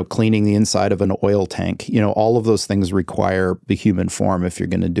cleaning the inside of an oil tank. All of those things require the human form if you're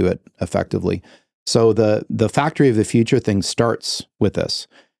going to do it effectively. So the factory of the future thing starts with this.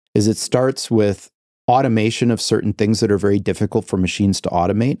 It starts with automation of certain things that are very difficult for machines to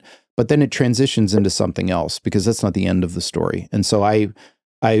automate, but then it transitions into something else, because that's not the end of the story. And so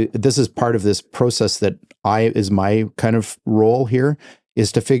this is part of this process that is my kind of role here,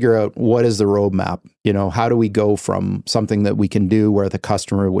 is to figure out what is the roadmap. How do we go from something that we can do where the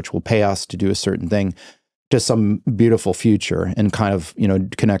customer, which will pay us to do a certain thing, to some beautiful future, and kind of,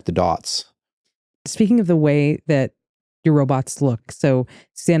 connect the dots. Speaking of the way that your robots look, so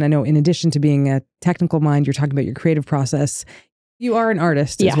Suzanne, I know in addition to being a technical mind, you're talking about your creative process. You are an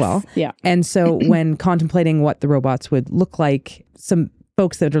artist as well. Yeah. And so when contemplating what the robots would look like, some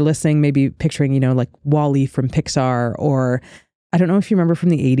folks that are listening may be picturing, like WALL-E from Pixar, or I don't know if you remember from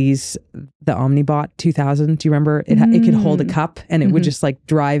the 80s, the Omnibot 2000. Do you remember? It could hold a cup and it would just like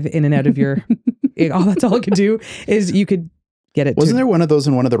drive in and out of your... that's all it could do is you could get it. Wasn't there one of those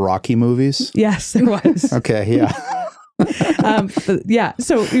in one of the Rocky movies? Yes, there was. Okay, yeah.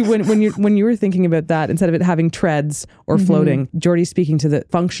 So when you were thinking about that, instead of it having treads or floating, Geordie's speaking to the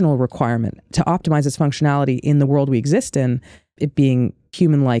functional requirement to optimize its functionality in the world we exist in. It being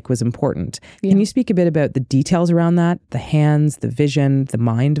human-like was important. Can you speak a bit about the details around that? The hands, the vision, the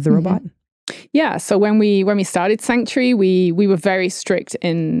mind of the robot? Yeah. So when we started Sanctuary, we were very strict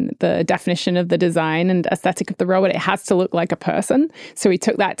in the definition of the design and aesthetic of the robot. It has to look like a person. So we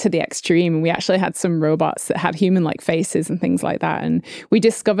took that to the extreme, and we actually had some robots that had human-like faces and things like that. And we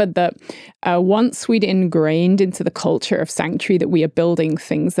discovered that once we'd ingrained into the culture of Sanctuary that we are building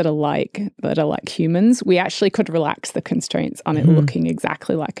things that are like humans, we actually could relax the constraints on it looking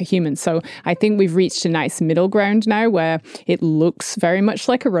exactly like a human. So I think we've reached a nice middle ground now where it looks very much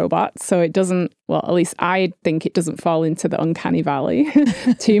like a robot. So it doesn't, well, at least I think it doesn't fall into the uncanny valley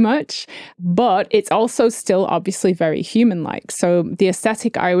too much, but it's also still obviously very human-like. So the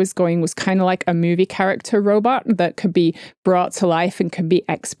aesthetic I was going was kind of like a movie character robot that could be brought to life and can be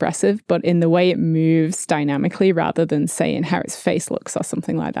expressive, but in the way it moves dynamically rather than, say, in how its face looks or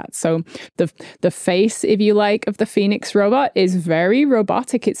something like that. So the face, if you like, of the Phoenix robot is very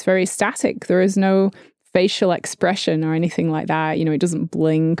robotic. It's very static. There is no facial expression or anything like that. It doesn't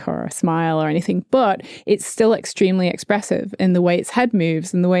blink or smile or anything, but it's still extremely expressive in the way its head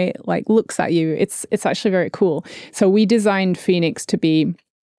moves and the way it looks at you. It's actually very cool. So we designed Phoenix to be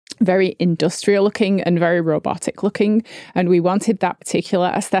very industrial looking and very robotic looking. And we wanted that particular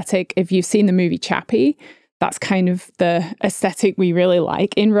aesthetic. If you've seen the movie Chappie, that's kind of the aesthetic we really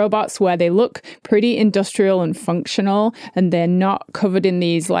like in robots, where they look pretty industrial and functional, and they're not covered in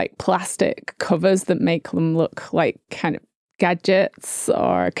these plastic covers that make them look like kind of gadgets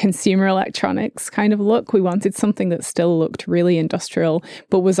or consumer electronics kind of look. We wanted something that still looked really industrial,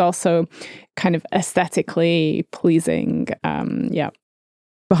 but was also kind of aesthetically pleasing.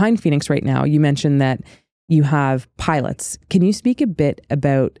 Behind Phoenix right now, you mentioned that you have pilots. Can you speak a bit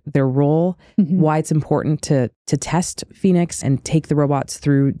about their role, why it's important to test Phoenix and take the robots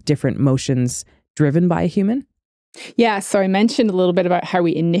through different motions driven by a human? Yeah, so I mentioned a little bit about how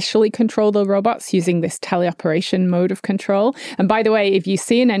we initially control the robots using this teleoperation mode of control. And by the way, if you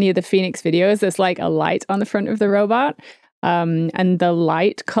see in any of the Phoenix videos, there's a light on the front of the robot. And the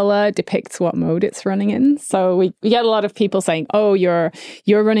light color depicts what mode it's running in. So we get a lot of people saying, oh, you're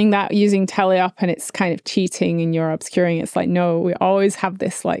running that using teleop and it's kind of cheating and you're obscuring. It's like, no, we always have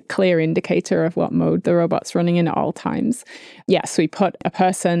this clear indicator of what mode the robot's running in at all times. Yes, we put a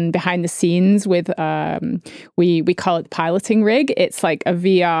person behind the scenes with, we call it the piloting rig. It's like a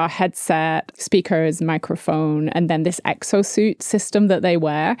VR headset, speakers, microphone, and then this exosuit system that they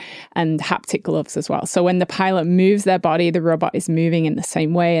wear and haptic gloves as well. So when the pilot moves their body, the robot is moving in the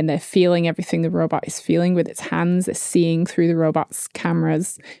same way and they're feeling everything the robot is feeling with its hands. They're seeing through the robot's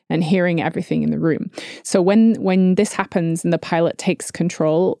cameras and hearing everything in the room. So when this happens and the pilot takes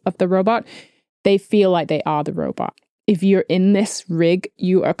control of the robot, they feel like they are the robot. If you're in this rig,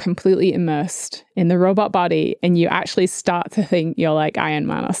 you are completely immersed in the robot body and you actually start to think you're like Iron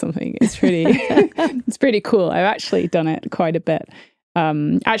Man or something. It's pretty, it's pretty cool. I've actually done it quite a bit.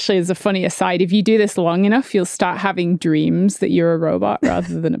 Actually, as a funny aside, if you do this long enough, you'll start having dreams that you're a robot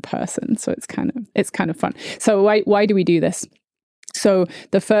rather than a person. So it's kind of fun. So why do we do this? So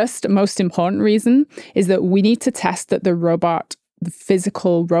the first most important reason is that we need to test that the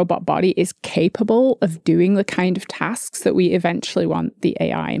physical robot body is capable of doing the kind of tasks that we eventually want the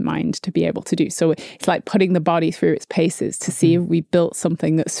AI mind to be able to do. So it's like putting the body through its paces to see if we built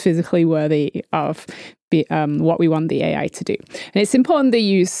something that's physically worthy of what we want the AI to do. And it's important that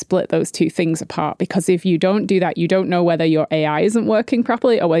you split those two things apart, because if you don't do that, you don't know whether your AI isn't working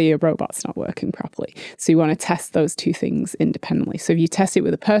properly or whether your robot's not working properly. So you want to test those two things independently. So if you test it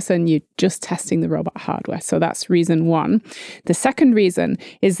with a person, you're just testing the robot hardware. So that's reason one. The second reason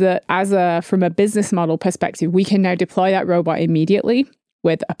is that from a business model perspective, we can now deploy that robot immediately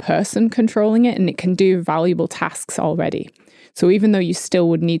with a person controlling it, and it can do valuable tasks already. So even though you still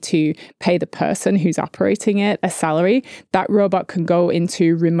would need to pay the person who's operating it a salary, that robot can go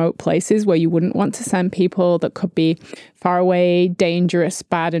into remote places where you wouldn't want to send people, that could be far away, dangerous,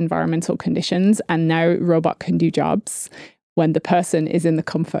 bad environmental conditions. And now robot can do jobs when the person is in the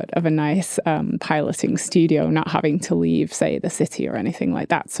comfort of a nice piloting studio, not having to leave, say, the city or anything like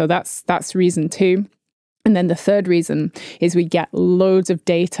that. So that's reason two. And then the third reason is we get loads of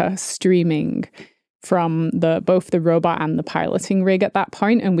data streaming from both the robot and the piloting rig at that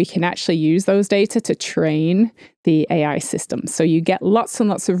point, and we can actually use those data to train the AI system. So you get lots and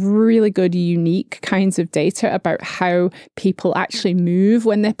lots of really good, unique kinds of data about how people actually move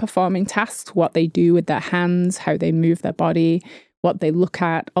when they're performing tasks, what they do with their hands, how they move their body, what they look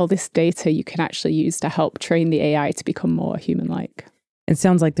at. All this data you can actually use to help train the AI to become more human-like. It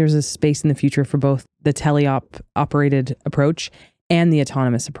sounds like there's a space in the future for both the teleop-operated approach and the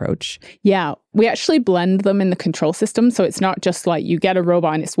autonomous approach. Yeah, we actually blend them in the control system. So it's not just like you get a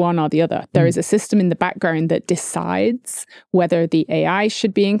robot and it's one or the other. There is a system in the background that decides whether the AI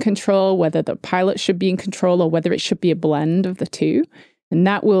should be in control, whether the pilot should be in control, or whether it should be a blend of the two. And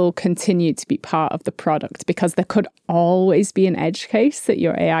that will continue to be part of the product, because there could always be an edge case that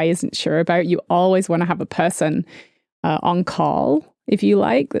your AI isn't sure about. You always want to have a person on call, if you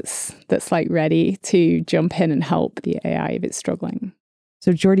like, that's like ready to jump in and help the AI if it's struggling.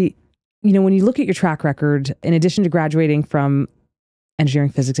 So Geordie, when you look at your track record, in addition to graduating from engineering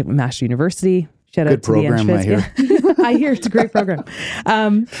physics at Master University, shout out to the Engiphys. I hear. Yeah. I hear it's a great program.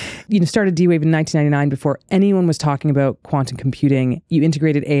 Started D-Wave in 1999 before anyone was talking about quantum computing. You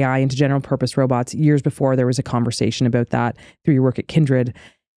integrated AI into general purpose robots years before there was a conversation about that through your work at Kindred.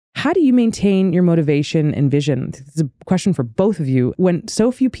 How do you maintain your motivation and vision? This is a question for both of you. When so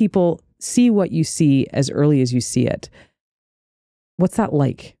few people see what you see as early as you see it, what's that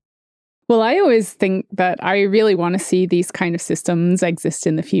like? Well, I always think that I really want to see these kind of systems exist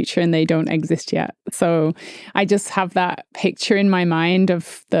in the future, and they don't exist yet. So I just have that picture in my mind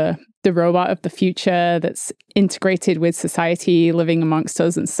of the robot of the future that's integrated with society, living amongst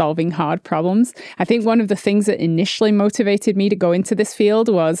us and solving hard problems. I think one of the things that initially motivated me to go into this field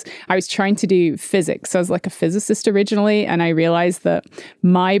was I was trying to do physics. I was like a physicist originally, and I realized that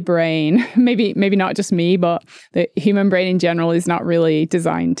my brain, maybe not just me, but the human brain in general is not really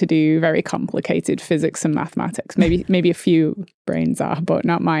designed to do very complicated physics and mathematics. Maybe a few brains are, but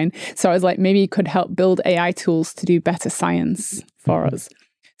not mine. So I was like, maybe you could help build AI tools to do better science for us.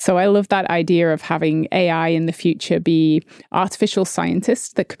 So I love that idea of having AI in the future be artificial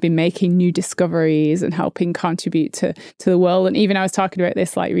scientists that could be making new discoveries and helping contribute to the world. And even I was talking about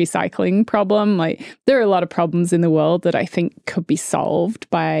this like recycling problem. Like there are a lot of problems in the world that I think could be solved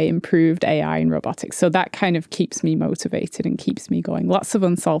by improved AI and robotics. So that kind of keeps me motivated and keeps me going. Lots of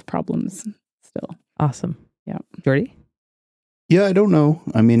unsolved problems still. Awesome. Yeah. Geordie? Yeah, I don't know.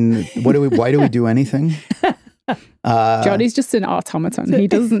 I mean, why do we do anything? Geordie's just an automaton. He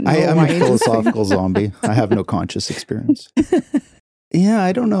doesn't know I'm a philosophical zombie. I have no conscious experience. Yeah,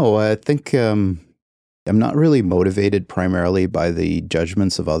 I don't know. I think I'm not really motivated primarily by the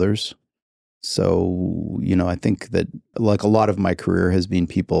judgments of others. So, I think that like a lot of my career has been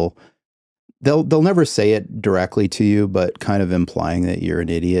people, they'll never say it directly to you, but kind of implying that you're an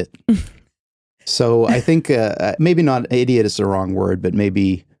idiot. So I think maybe not idiot is the wrong word, but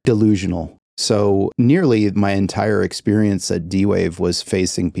maybe delusional. So nearly my entire experience at D-Wave was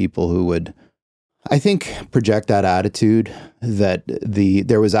facing people who would, I think, project that attitude that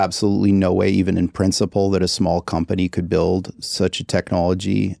there was absolutely no way, even in principle, that a small company could build such a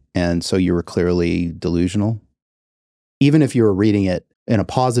technology. And so you were clearly delusional. Even if you were reading it in a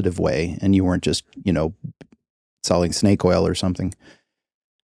positive way and you weren't just, selling snake oil or something.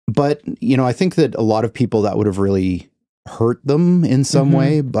 But, I think that a lot of people that would have really hurt them in some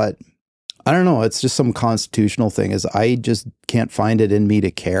way. But I don't know. It's just some constitutional thing is I just can't find it in me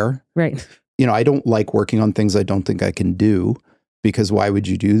to care. Right. I don't like working on things I don't think I can do, because why would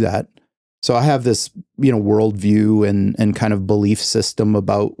you do that? So I have this, worldview and kind of belief system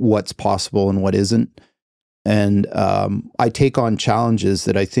about what's possible and what isn't. And I take on challenges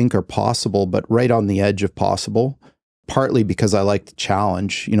that I think are possible, but right on the edge of possible, partly because I like the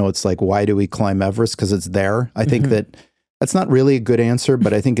challenge. It's like, why do we climb Everest? Because it's there. I think that's not really a good answer,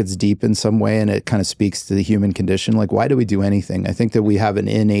 but I think it's deep in some way, and it kind of speaks to the human condition. Like, why do we do anything? I think that we have an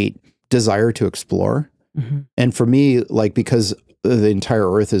innate desire to explore. And for me, because the entire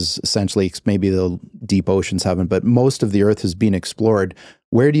Earth is essentially, maybe the deep oceans haven't, but most of the Earth has been explored.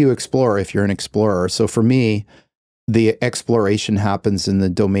 Where do you explore if you're an explorer? So for me, the exploration happens in the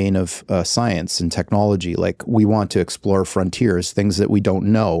domain of science and technology. Like, we want to explore frontiers, things that we don't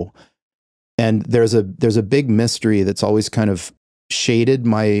know. And there's a big mystery that's always kind of shaded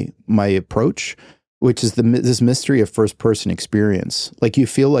my approach, which is this mystery of first-person experience. Like, you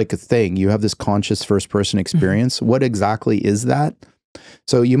feel like a thing. You have this conscious first-person experience. What exactly is that?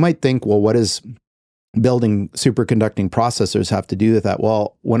 So you might think, well, what does building superconducting processors have to do with that?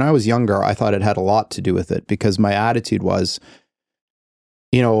 Well, when I was younger, I thought it had a lot to do with it, because my attitude was,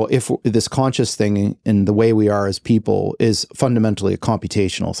 if this conscious thing and the way we are as people is fundamentally a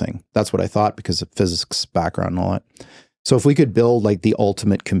computational thing. That's what I thought, because of physics background and all that. So if we could build like the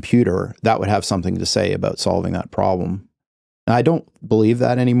ultimate computer, that would have something to say about solving that problem. And I don't believe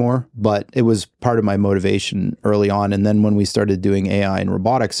that anymore, but it was part of my motivation early on. And then when we started doing AI and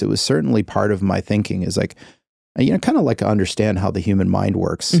robotics, it was certainly part of my thinking, is like, kind of like to understand how the human mind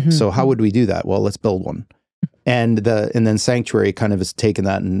works. So how would we do that? Well, let's build one. And then Sanctuary kind of has taken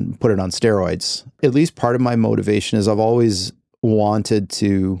that and put it on steroids. At least part of my motivation is I've always wanted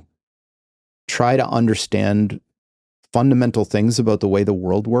to try to understand fundamental things about the way the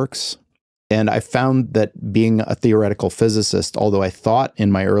world works. And I found that being a theoretical physicist, although I thought in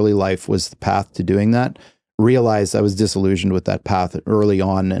my early life was the path to doing that, realized I was disillusioned with that path early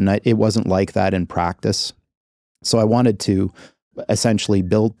on, and it wasn't like that in practice. So I wanted to essentially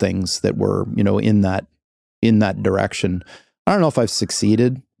build things that were, in that direction. I don't know if I've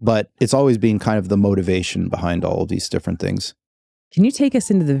succeeded, but it's always been kind of the motivation behind all of these different things. Can you take us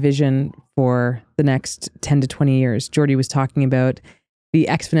into the vision for the next 10 to 20 years? Geordie was talking about the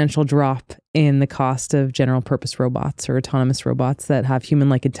exponential drop in the cost of general purpose robots or autonomous robots that have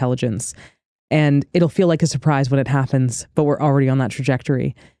human-like intelligence. And it'll feel like a surprise when it happens, but we're already on that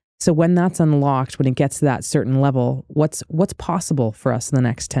trajectory. So when that's unlocked, when it gets to that certain level, what's possible for us in the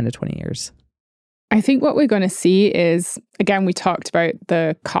next 10 to 20 years? I think what we're going to see is, again, we talked about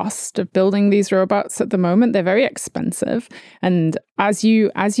the cost of building these robots at the moment. They're very expensive. And as you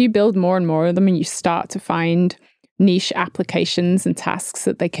build more and more of them and you start to find niche applications and tasks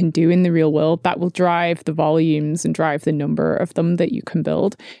that they can do in the real world, that will drive the volumes and drive the number of them that you can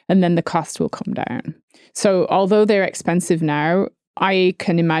build. And then the cost will come down. So although they're expensive now, I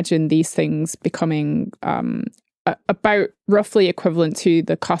can imagine these things becoming about roughly equivalent to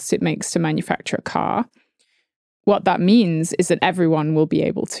the cost it makes to manufacture a car. What that means is that everyone will be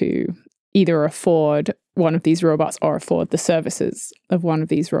able to either afford one of these robots or afford the services of one of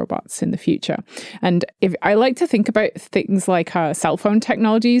these robots in the future. And if I like to think about things like cell phone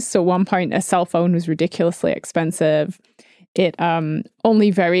technologies. So at one point, a cell phone was ridiculously expensive. It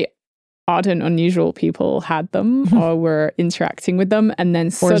only very odd and unusual people had them or were interacting with them, and then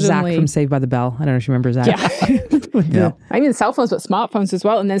suddenly... Or Zach from Saved by the Bell. I don't know if you remember Zach. Yeah. I mean, cell phones, but smartphones as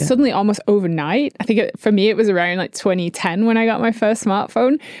well. And then suddenly, almost overnight, I think for me, it was around like 2010 when I got my first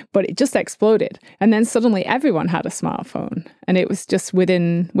smartphone, but it just exploded. And then suddenly everyone had a smartphone and it was just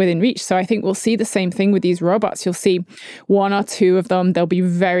within reach. So I think we'll see the same thing with these robots. You'll see one or two of them. They'll be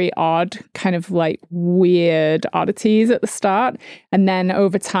very odd, kind of like weird oddities at the start. And then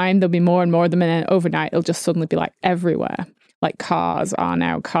over time, there'll be more and more of them. And then overnight, it'll just suddenly be like everywhere. Like cars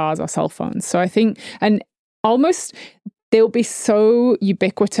or cell phones. So I think, and almost they'll be so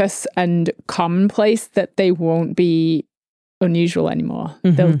ubiquitous and commonplace that they won't be unusual anymore.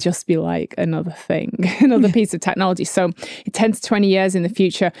 They'll just be like another thing, another piece of technology. So 10 to 20 years in the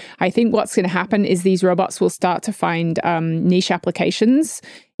future, I think what's going to happen is these robots will start to find niche applications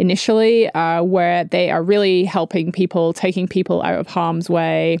initially where they are really helping people, taking people out of harm's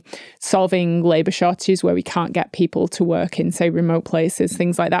way, solving labor shortages where we can't get people to work in, say, remote places,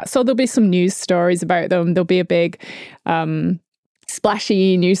 things like that. So there'll be some news stories about them. There'll be a big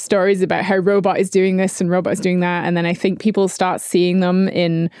splashy news stories about how robot is doing this and robot is doing that. And then I think people start seeing them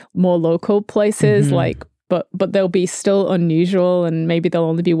in more local places like but they'll be still unusual, and maybe there'll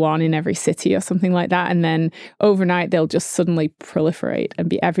only be one in every city or something like that. And then overnight, they'll just suddenly proliferate and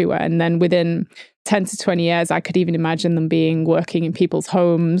be everywhere. And then within 10 to 20 years, I could even imagine them working in people's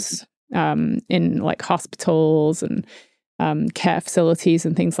homes, in like hospitals and care facilities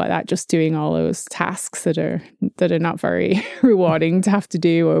and things like that, just doing all those tasks that are not very rewarding to have to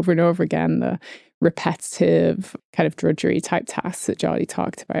do over and over again, the repetitive kind of drudgery type tasks that Geordie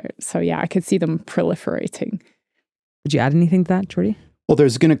talked about. So yeah, I could see them proliferating. Would you add anything to that, Geordie? Well,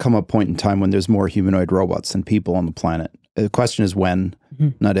 there's going to come a point in time when there's more humanoid robots than people on the planet. The question is when,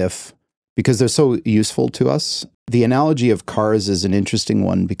 not if, because they're so useful to us. The analogy of cars is an interesting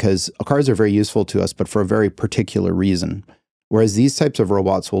one because cars are very useful to us, but for a very particular reason. Whereas these types of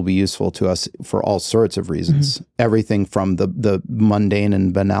robots will be useful to us for all sorts of reasons. Everything from the mundane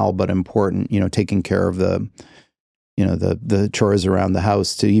and banal but important, taking care of the chores around the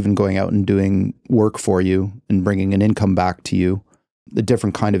house, to even going out and doing work for you and bringing an income back to you. A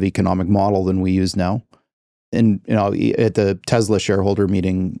different kind of economic model than we use now. And at the Tesla shareholder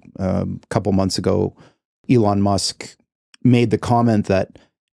meeting a couple months ago, Elon Musk made the comment that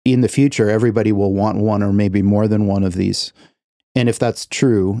in the future, everybody will want one or maybe more than one of these. And if that's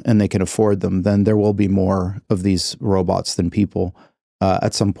true and they can afford them, then there will be more of these robots than people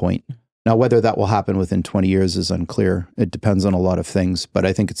at some point. Now, whether that will happen within 20 years is unclear. It depends on a lot of things, but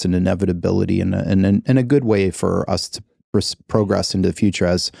I think it's an inevitability and a good way for us to progress into the future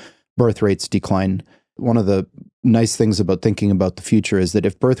as birth rates decline. One of the nice things about thinking about the future is that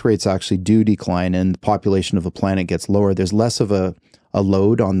if birth rates actually do decline and the population of the planet gets lower, there's less of a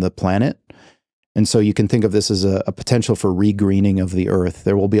load on the planet. And so you can think of this as a potential for regreening of the earth.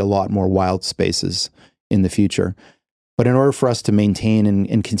 There will be a lot more wild spaces in the future. But in order for us to maintain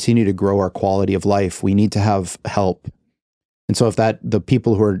and continue to grow our quality of life, we need to have help. And so if the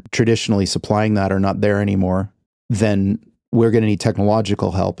people who are traditionally supplying that are not there anymore, then we're going to need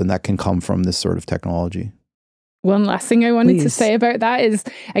technological help, and that can come from this sort of technology. One last thing I wanted to say about that is,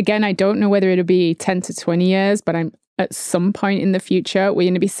 again, I don't know whether it'll be 10 to 20 years, but at some point in the future, we're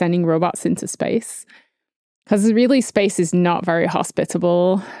going to be sending robots into space. Because really, space is not very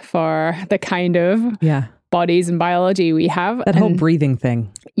hospitable for the kind of bodies and biology we have. That whole breathing thing.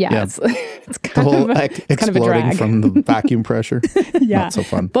 Yeah. It's kind of a exploding from the vacuum pressure. Not so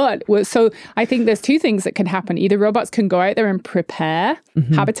fun. But so I think there's two things that can happen. Either robots can go out there and prepare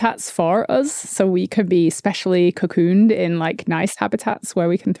habitats for us, so we could be specially cocooned in like nice habitats where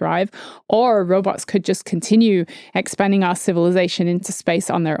we can thrive, or robots could just continue expanding our civilization into space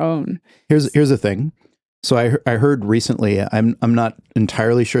on their own. Here's the thing. So I heard recently, I'm not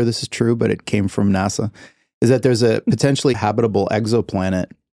entirely sure this is true, but it came from NASA, is that there's a potentially habitable exoplanet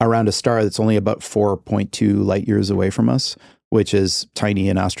around a star that's only about 4.2 light years away from us, which is tiny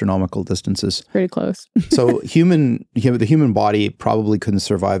in astronomical distances. Pretty close. So the human body probably couldn't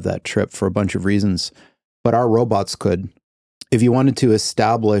survive that trip for a bunch of reasons, but our robots could. If you wanted to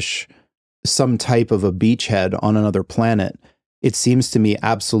establish some type of a beachhead on another planet, it seems to me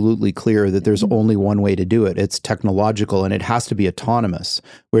absolutely clear that there's only one way to do it. It's technological, and it has to be autonomous.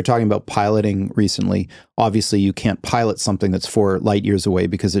 We were talking about piloting recently. Obviously, you can't pilot something that's 4 light years away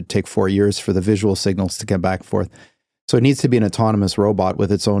because it'd take 4 years for the visual signals to get back and forth. So it needs to be an autonomous robot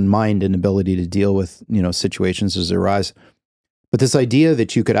with its own mind and ability to deal with, situations as they arise. But this idea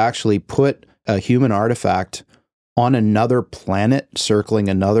that you could actually put a human artifact on another planet circling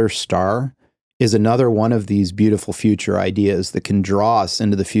another star is another one of these beautiful future ideas that can draw us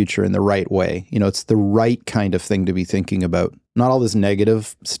into the future in the right way. It's the right kind of thing to be thinking about. Not all this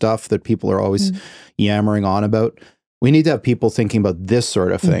negative stuff that people are always yammering on about. We need to have people thinking about this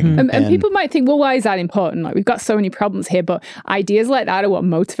sort of thing. And people might think, well, why is that important? Like, we've got so many problems here, but ideas like that are what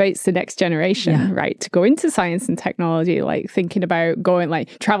motivates the next generation, right? To go into science and technology, like thinking about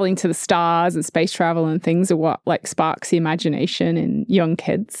traveling to the stars and space travel and things are what sparks the imagination in young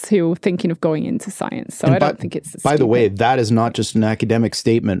kids who are thinking of going into science. So I don't think it's by the way, that is not just an academic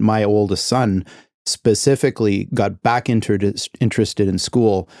statement. My oldest son specifically got back interested in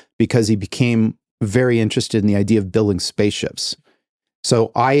school because he became very interested in the idea of building spaceships.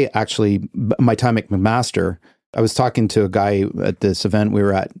 So my time at McMaster, I was talking to a guy at this event we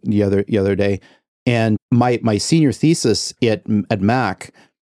were at the other day, and my senior thesis at Mac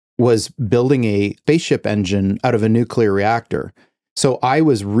was building a spaceship engine out of a nuclear reactor. So I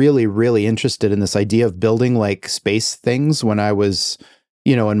was really, really interested in this idea of building space things when I was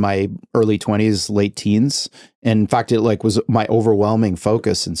in my early 20s, late teens. And in fact, it was my overwhelming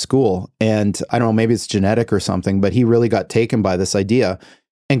focus in school. And I don't know, maybe it's genetic or something, but he really got taken by this idea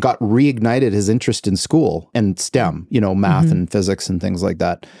and got reignited his interest in school and STEM, math and physics and things like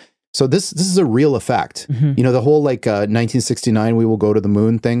that. So this is a real effect. You know, the whole like 1969, we will go to the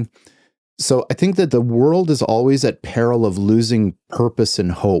moon thing. So I think that the world is always at peril of losing purpose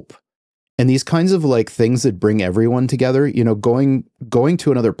and hope. And these kinds of like things that bring everyone together, you know, going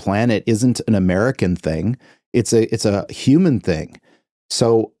to another planet isn't an American thing. It's a human thing.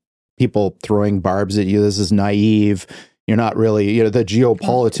 So people throwing barbs at you, this is naive. You're not really, you know, the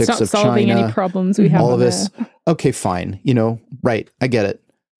geopolitics of China. It's not solving any problems we have. All of this. Okay, fine. You know, right. I get it.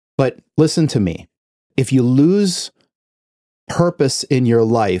 But listen to me. If you lose purpose in your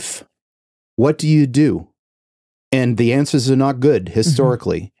life, what do? And the answers are not good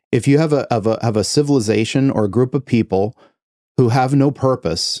historically. If you have a civilization or a group of people who have no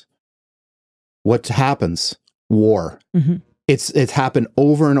purpose, what happens? War. It's happened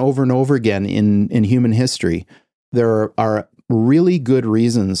over and over and over again in human history. There are really good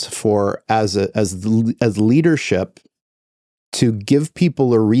reasons for as leadership to give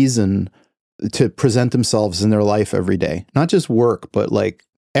people a reason to present themselves in their life every day, not just work, but like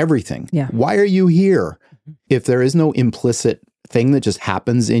everything. Yeah. Why are you here? If there is no implicit thing that just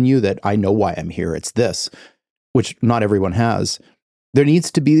happens in you that I know why I'm here, it's this, which not everyone has. There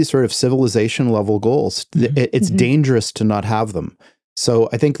needs to be these sort of civilization level goals. It's dangerous to not have them. So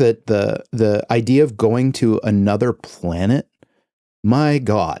I think that the idea of going to another planet, my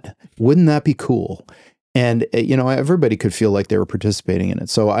God, wouldn't that be cool? And, you know, everybody could feel like they were participating in it.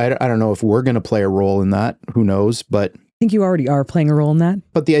 So I don't know if we're going to play a role in that. Who knows? But I think you already are playing a role in that.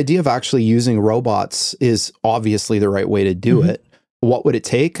 But the idea of actually using robots is obviously the right way to do it. What would it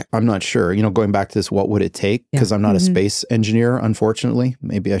take? I'm not sure. You know, going back to this, what would it take? Because I'm not a space engineer, unfortunately.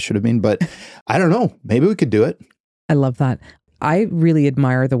 Maybe I should have been, but I don't know. Maybe we could do it. I love that. I really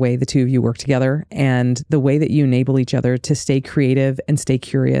admire the way the two of you work together and the way that you enable each other to stay creative and stay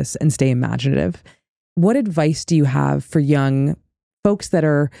curious and stay imaginative. What advice do you have for young folks that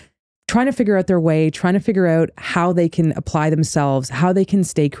are trying to figure out their way, trying to figure out how they can apply themselves, how they can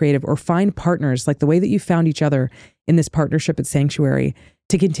stay creative or find partners like the way that you found each other in this partnership at Sanctuary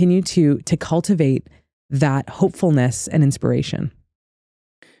to continue to cultivate that hopefulness and inspiration?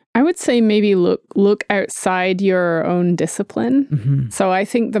 I would say maybe look outside your own discipline. So I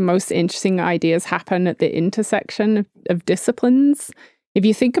think the most interesting ideas happen at the intersection of disciplines. If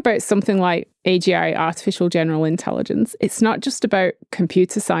you think about something like AGI, artificial general intelligence, it's not just about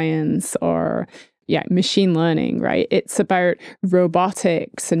computer science or machine learning, right? It's about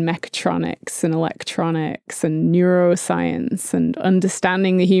robotics and mechatronics and electronics and neuroscience and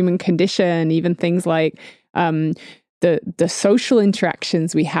understanding the human condition, even things like the social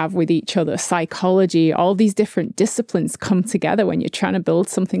interactions we have with each other, psychology, all these different disciplines come together when you're trying to build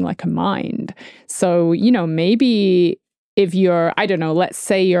something like a mind. So, you know, maybe if you're, I don't know, let's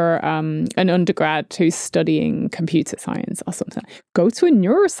say you're an undergrad who's studying computer science or something, go to a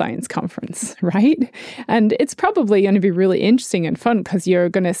neuroscience conference, right? And it's probably going to be really interesting and fun because you're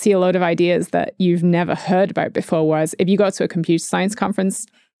going to see a lot of ideas that you've never heard about before. Whereas if you go to a computer science conference,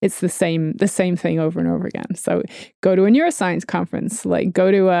 it's the same thing over and over again. So go to a neuroscience conference, like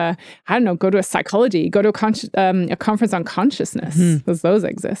go to a psychology, go to a conference on consciousness, because those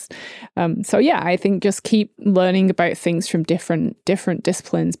exist. I think just keep learning about things from different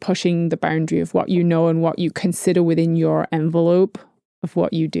disciplines, pushing the boundary of what you know and what you consider within your envelope of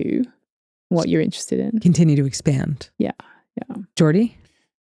what you do, what you're interested in. Continue to expand. Yeah. Geordie?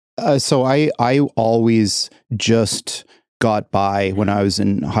 So I always just got by when I was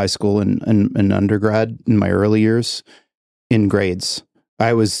in high school and undergrad in my early years in grades.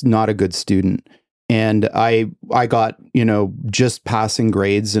 I was not a good student. And I got, you know, just passing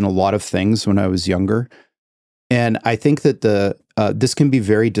grades in a lot of things when I was younger. And I think that this can be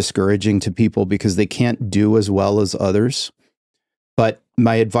very discouraging to people because they can't do as well as others. But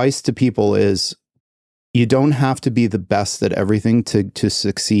my advice to people is you don't have to be the best at everything to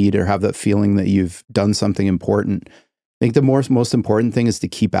succeed or have that feeling that you've done something important. I think the most important thing is to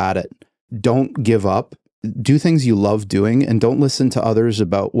keep at it. Don't give up. Do things you love doing and don't listen to others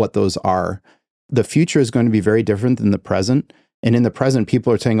about what those are. The future is going to be very different than the present. And in the present,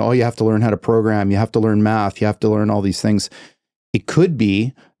 people are saying, oh, you have to learn how to program. You have to learn math. You have to learn all these things. It could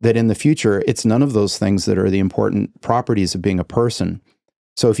be that in the future, it's none of those things that are the important properties of being a person.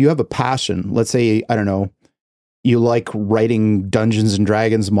 So if you have a passion, let's say, I don't know, you like writing Dungeons and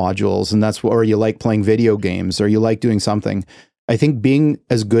Dragons modules and or you like playing video games or you like doing something. I think being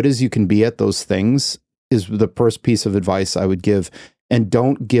as good as you can be at those things is the first piece of advice I would give. And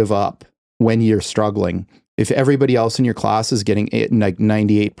don't give up when you're struggling. If everybody else in your class is getting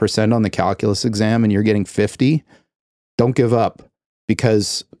 98% on the calculus exam and you're getting 50, don't give up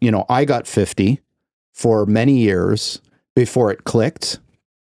because, you know, I got 50 for many years before it clicked.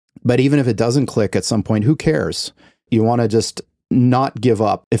 But even if it doesn't click at some point, who cares? You want to just not give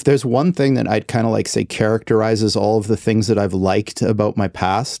up. If there's one thing that I'd kind of like say characterizes all of the things that I've liked about my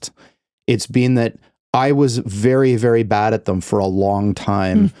past, it's been that I was very, very bad at them for a long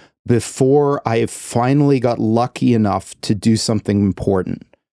time before I finally got lucky enough to do something important.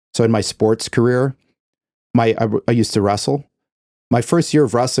 So in my sports career, I used to wrestle. My first year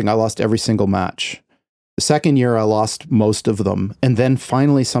of wrestling, I lost every single match. The second year, I lost most of them. And then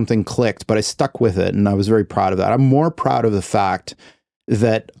finally something clicked, but I stuck with it. And I was very proud of that. I'm more proud of the fact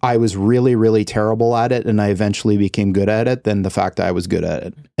that I was really, really terrible at it and I eventually became good at it than the fact that I was good at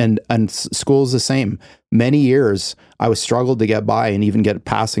it. And school's the same. Many years, I was struggled to get by and even get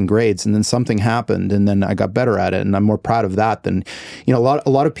passing grades. And then something happened and then I got better at it. And I'm more proud of that than, a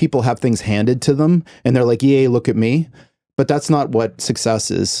lot of people have things handed to them and they're like, yay, look at me. But that's not what success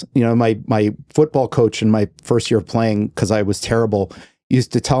is. My football coach in my first year of playing, because I was terrible,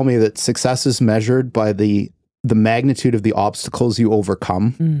 used to tell me that success is measured by the magnitude of the obstacles you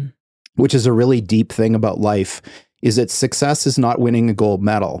overcome, which is a really deep thing about life, is that success is not winning a gold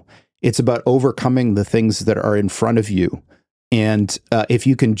medal. It's about overcoming the things that are in front of you. And if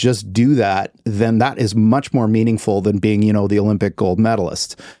you can just do that, then that is much more meaningful than being, the Olympic gold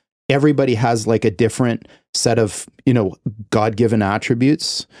medalist. Everybody has like a different set of, God-given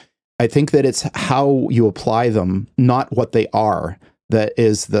attributes. I think that it's how you apply them, not what they are, that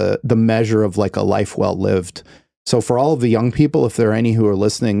is the measure of like a life well lived. So for all of the young people, if there are any who are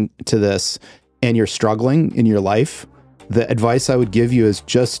listening to this and you're struggling in your life, the advice I would give you is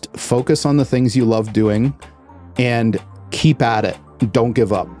just focus on the things you love doing and keep at it. Don't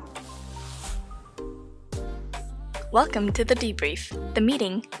give up. Welcome to The Debrief, the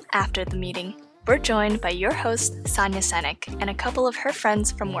meeting after the meeting. We're joined by your host, Sonia Senek, and a couple of her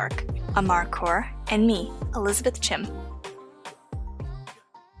friends from work, Amar Kaur and me, Elizabeth Chim.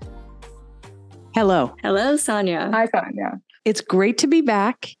 Hello. Hello, Sonia. Hi, Sonia. It's great to be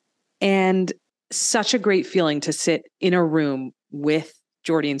back and such a great feeling to sit in a room with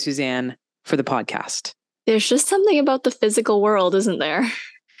Geordie and Suzanne for the podcast. There's just something about the physical world, isn't there?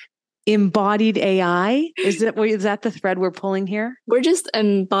 Embodied AI? Is that the thread we're pulling here? We're just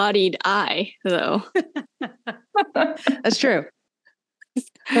embodied I, though. That's true.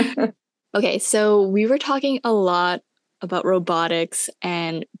 Okay, so we were talking a lot about robotics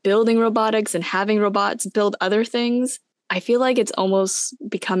and building robotics and having robots build other things. I feel like it's almost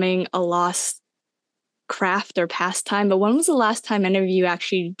becoming a lost craft or pastime. But when was the last time any of you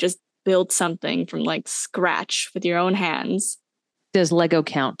actually just built something from like scratch with your own hands? Does Lego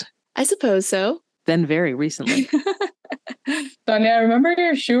count? I suppose so. Then very recently. Sonia, remember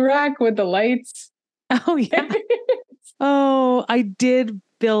your shoe rack with the lights? Oh, yeah. Oh, I did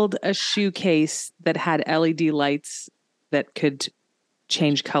build a shoe case that had LED lights that could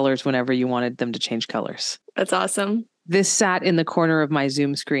change colors whenever you wanted them to change colors. That's awesome. This sat in the corner of my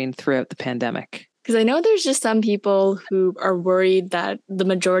Zoom screen throughout the pandemic. Because I know there's just some people who are worried that the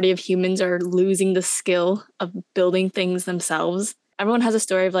majority of humans are losing the skill of building things themselves. Everyone has a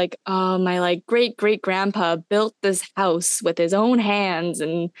story of like, oh, my like great-great-grandpa built this house with his own hands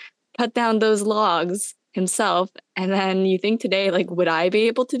and cut down those logs himself. And then you think today, like, would I be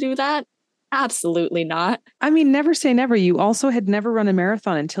able to do that? Absolutely not. I mean, never say never. You also had never run a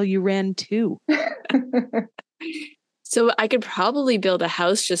marathon until you ran 2. So I could probably build a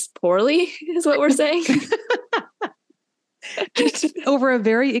house just poorly, is what we're saying. Just over a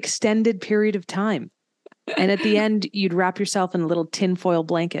very extended period of time. And at the end, you'd wrap yourself in a little tinfoil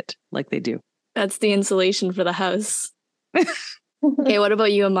blanket like they do. That's the insulation for the house. Okay, what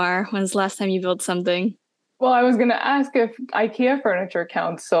about you, Amar? When's the last time you built something? Well, I was going to ask if IKEA furniture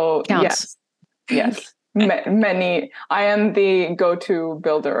counts. So Counts. Yes. Many. I am the go-to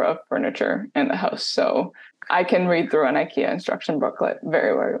builder of furniture in the house. So I can read through an IKEA instruction booklet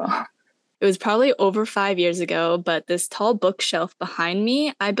very, very well. It was probably over 5 years ago, but this tall bookshelf behind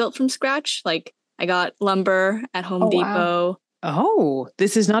me, I built from scratch. Like, I got lumber at Home Depot. Wow. Oh,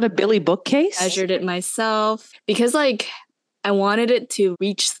 this is not a Billy bookcase? Measured it myself because like I wanted it to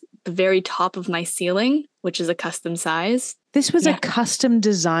reach the very top of my ceiling, which is a custom size. This was a custom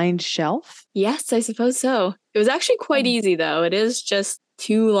designed shelf? Yes, I suppose so. It was actually quite easy though. It is just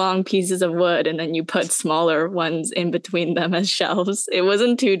 2 long pieces of wood and then you put smaller ones in between them as shelves. It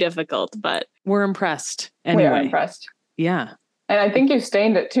wasn't too difficult, but we're impressed. Anyway. We are impressed. Yeah. And I think you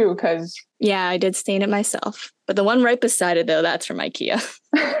stained it too, because... Yeah, I did stain it myself. But the one right beside it, though, that's from IKEA.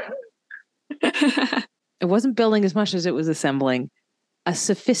 It wasn't building as much as it was assembling a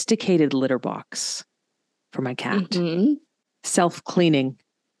sophisticated litter box for my cat. Mm-hmm. Self-cleaning.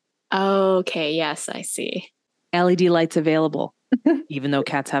 Okay, yes, I see. LED lights available. even though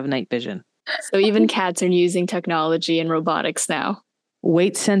cats have night vision. So even cats are using technology and robotics now.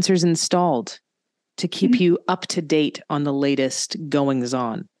 Weight sensors installed to keep you up to date on the latest goings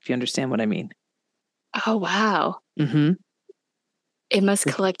on, if you understand what I mean. Oh, wow. Mm-hmm. It must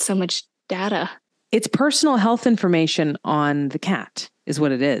collect so much data. It's personal health information on the cat is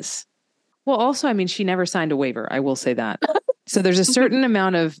what it is. Well, also, I mean, she never signed a waiver. I will say that. So there's a certain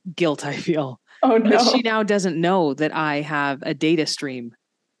amount of guilt, I feel. Oh, no. That she now doesn't know that I have a data stream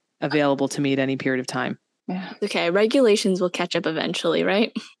available to me at any period of time. Yeah. Okay, regulations will catch up eventually,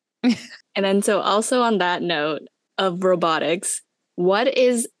 right? And then so also on that note of robotics, what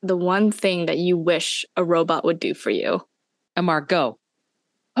is the one thing that you wish a robot would do for you? Amar, go.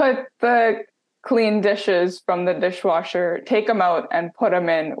 Put the clean dishes from the dishwasher, take them out and put them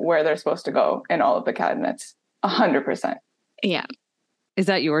in where they're supposed to go in all of the cabinets. 100%. Yeah. Is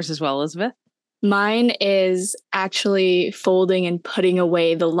that yours as well, Elizabeth? Mine is actually folding and putting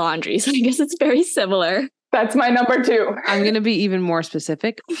away the laundry. So I guess it's very similar. That's my number 2. I'm going to be even more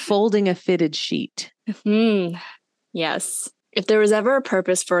specific. Folding a fitted sheet. Yes. If there was ever a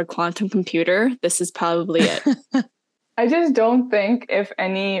purpose for a quantum computer, this is probably it. I just don't think if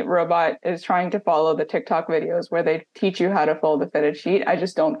any robot is trying to follow the TikTok videos where they teach you how to fold a fitted sheet, I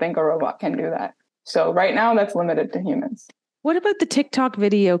just don't think a robot can do that. So right now that's limited to humans. What about the TikTok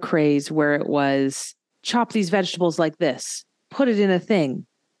video craze where it was chop these vegetables like this, put it in a thing?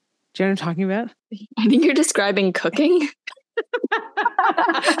 Do you know what I'm talking about? I think you're describing cooking.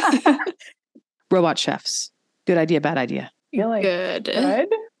 Robot chefs. Good idea, bad idea. I feel like Good. good?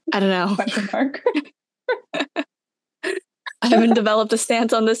 I don't know. Question mark. I haven't developed a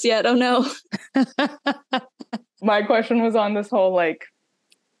stance on this yet. Oh no. My question was on this whole like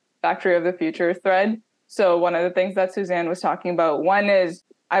Factory of the Future thread. So one of the things that Suzanne was talking about, one is,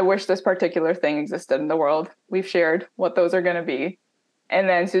 I wish this particular thing existed in the world. We've shared what those are going to be. And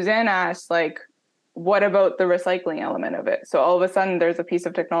then Suzanne asked, like, what about the recycling element of it? So all of a sudden there's a piece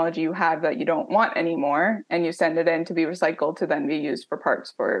of technology you have that you don't want anymore, and you send it in to be recycled to then be used for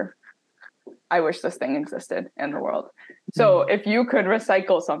parts for, I wish this thing existed in the world. So if you could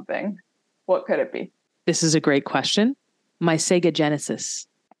recycle something, what could it be? This is a great question. My Sega Genesis.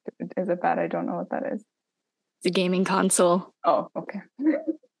 Is it bad? I don't know what that is. It's a gaming console. Oh, okay.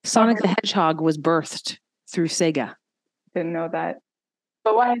 Sonic the Hedgehog was birthed through Sega. Didn't know that.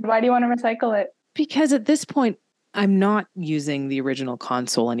 But why do you want to recycle it? Because at this point, I'm not using the original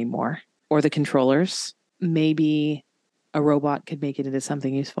console anymore or the controllers. Maybe a robot could make it into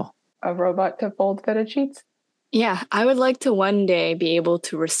something useful. A robot to fold fitted sheets? Yeah, I would like to one day be able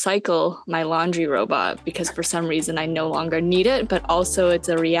to recycle my laundry robot because for some reason I no longer need it, but also it's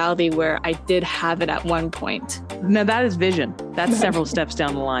a reality where I did have it at one point. Now that is vision. That's several steps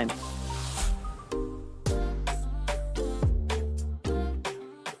down the line.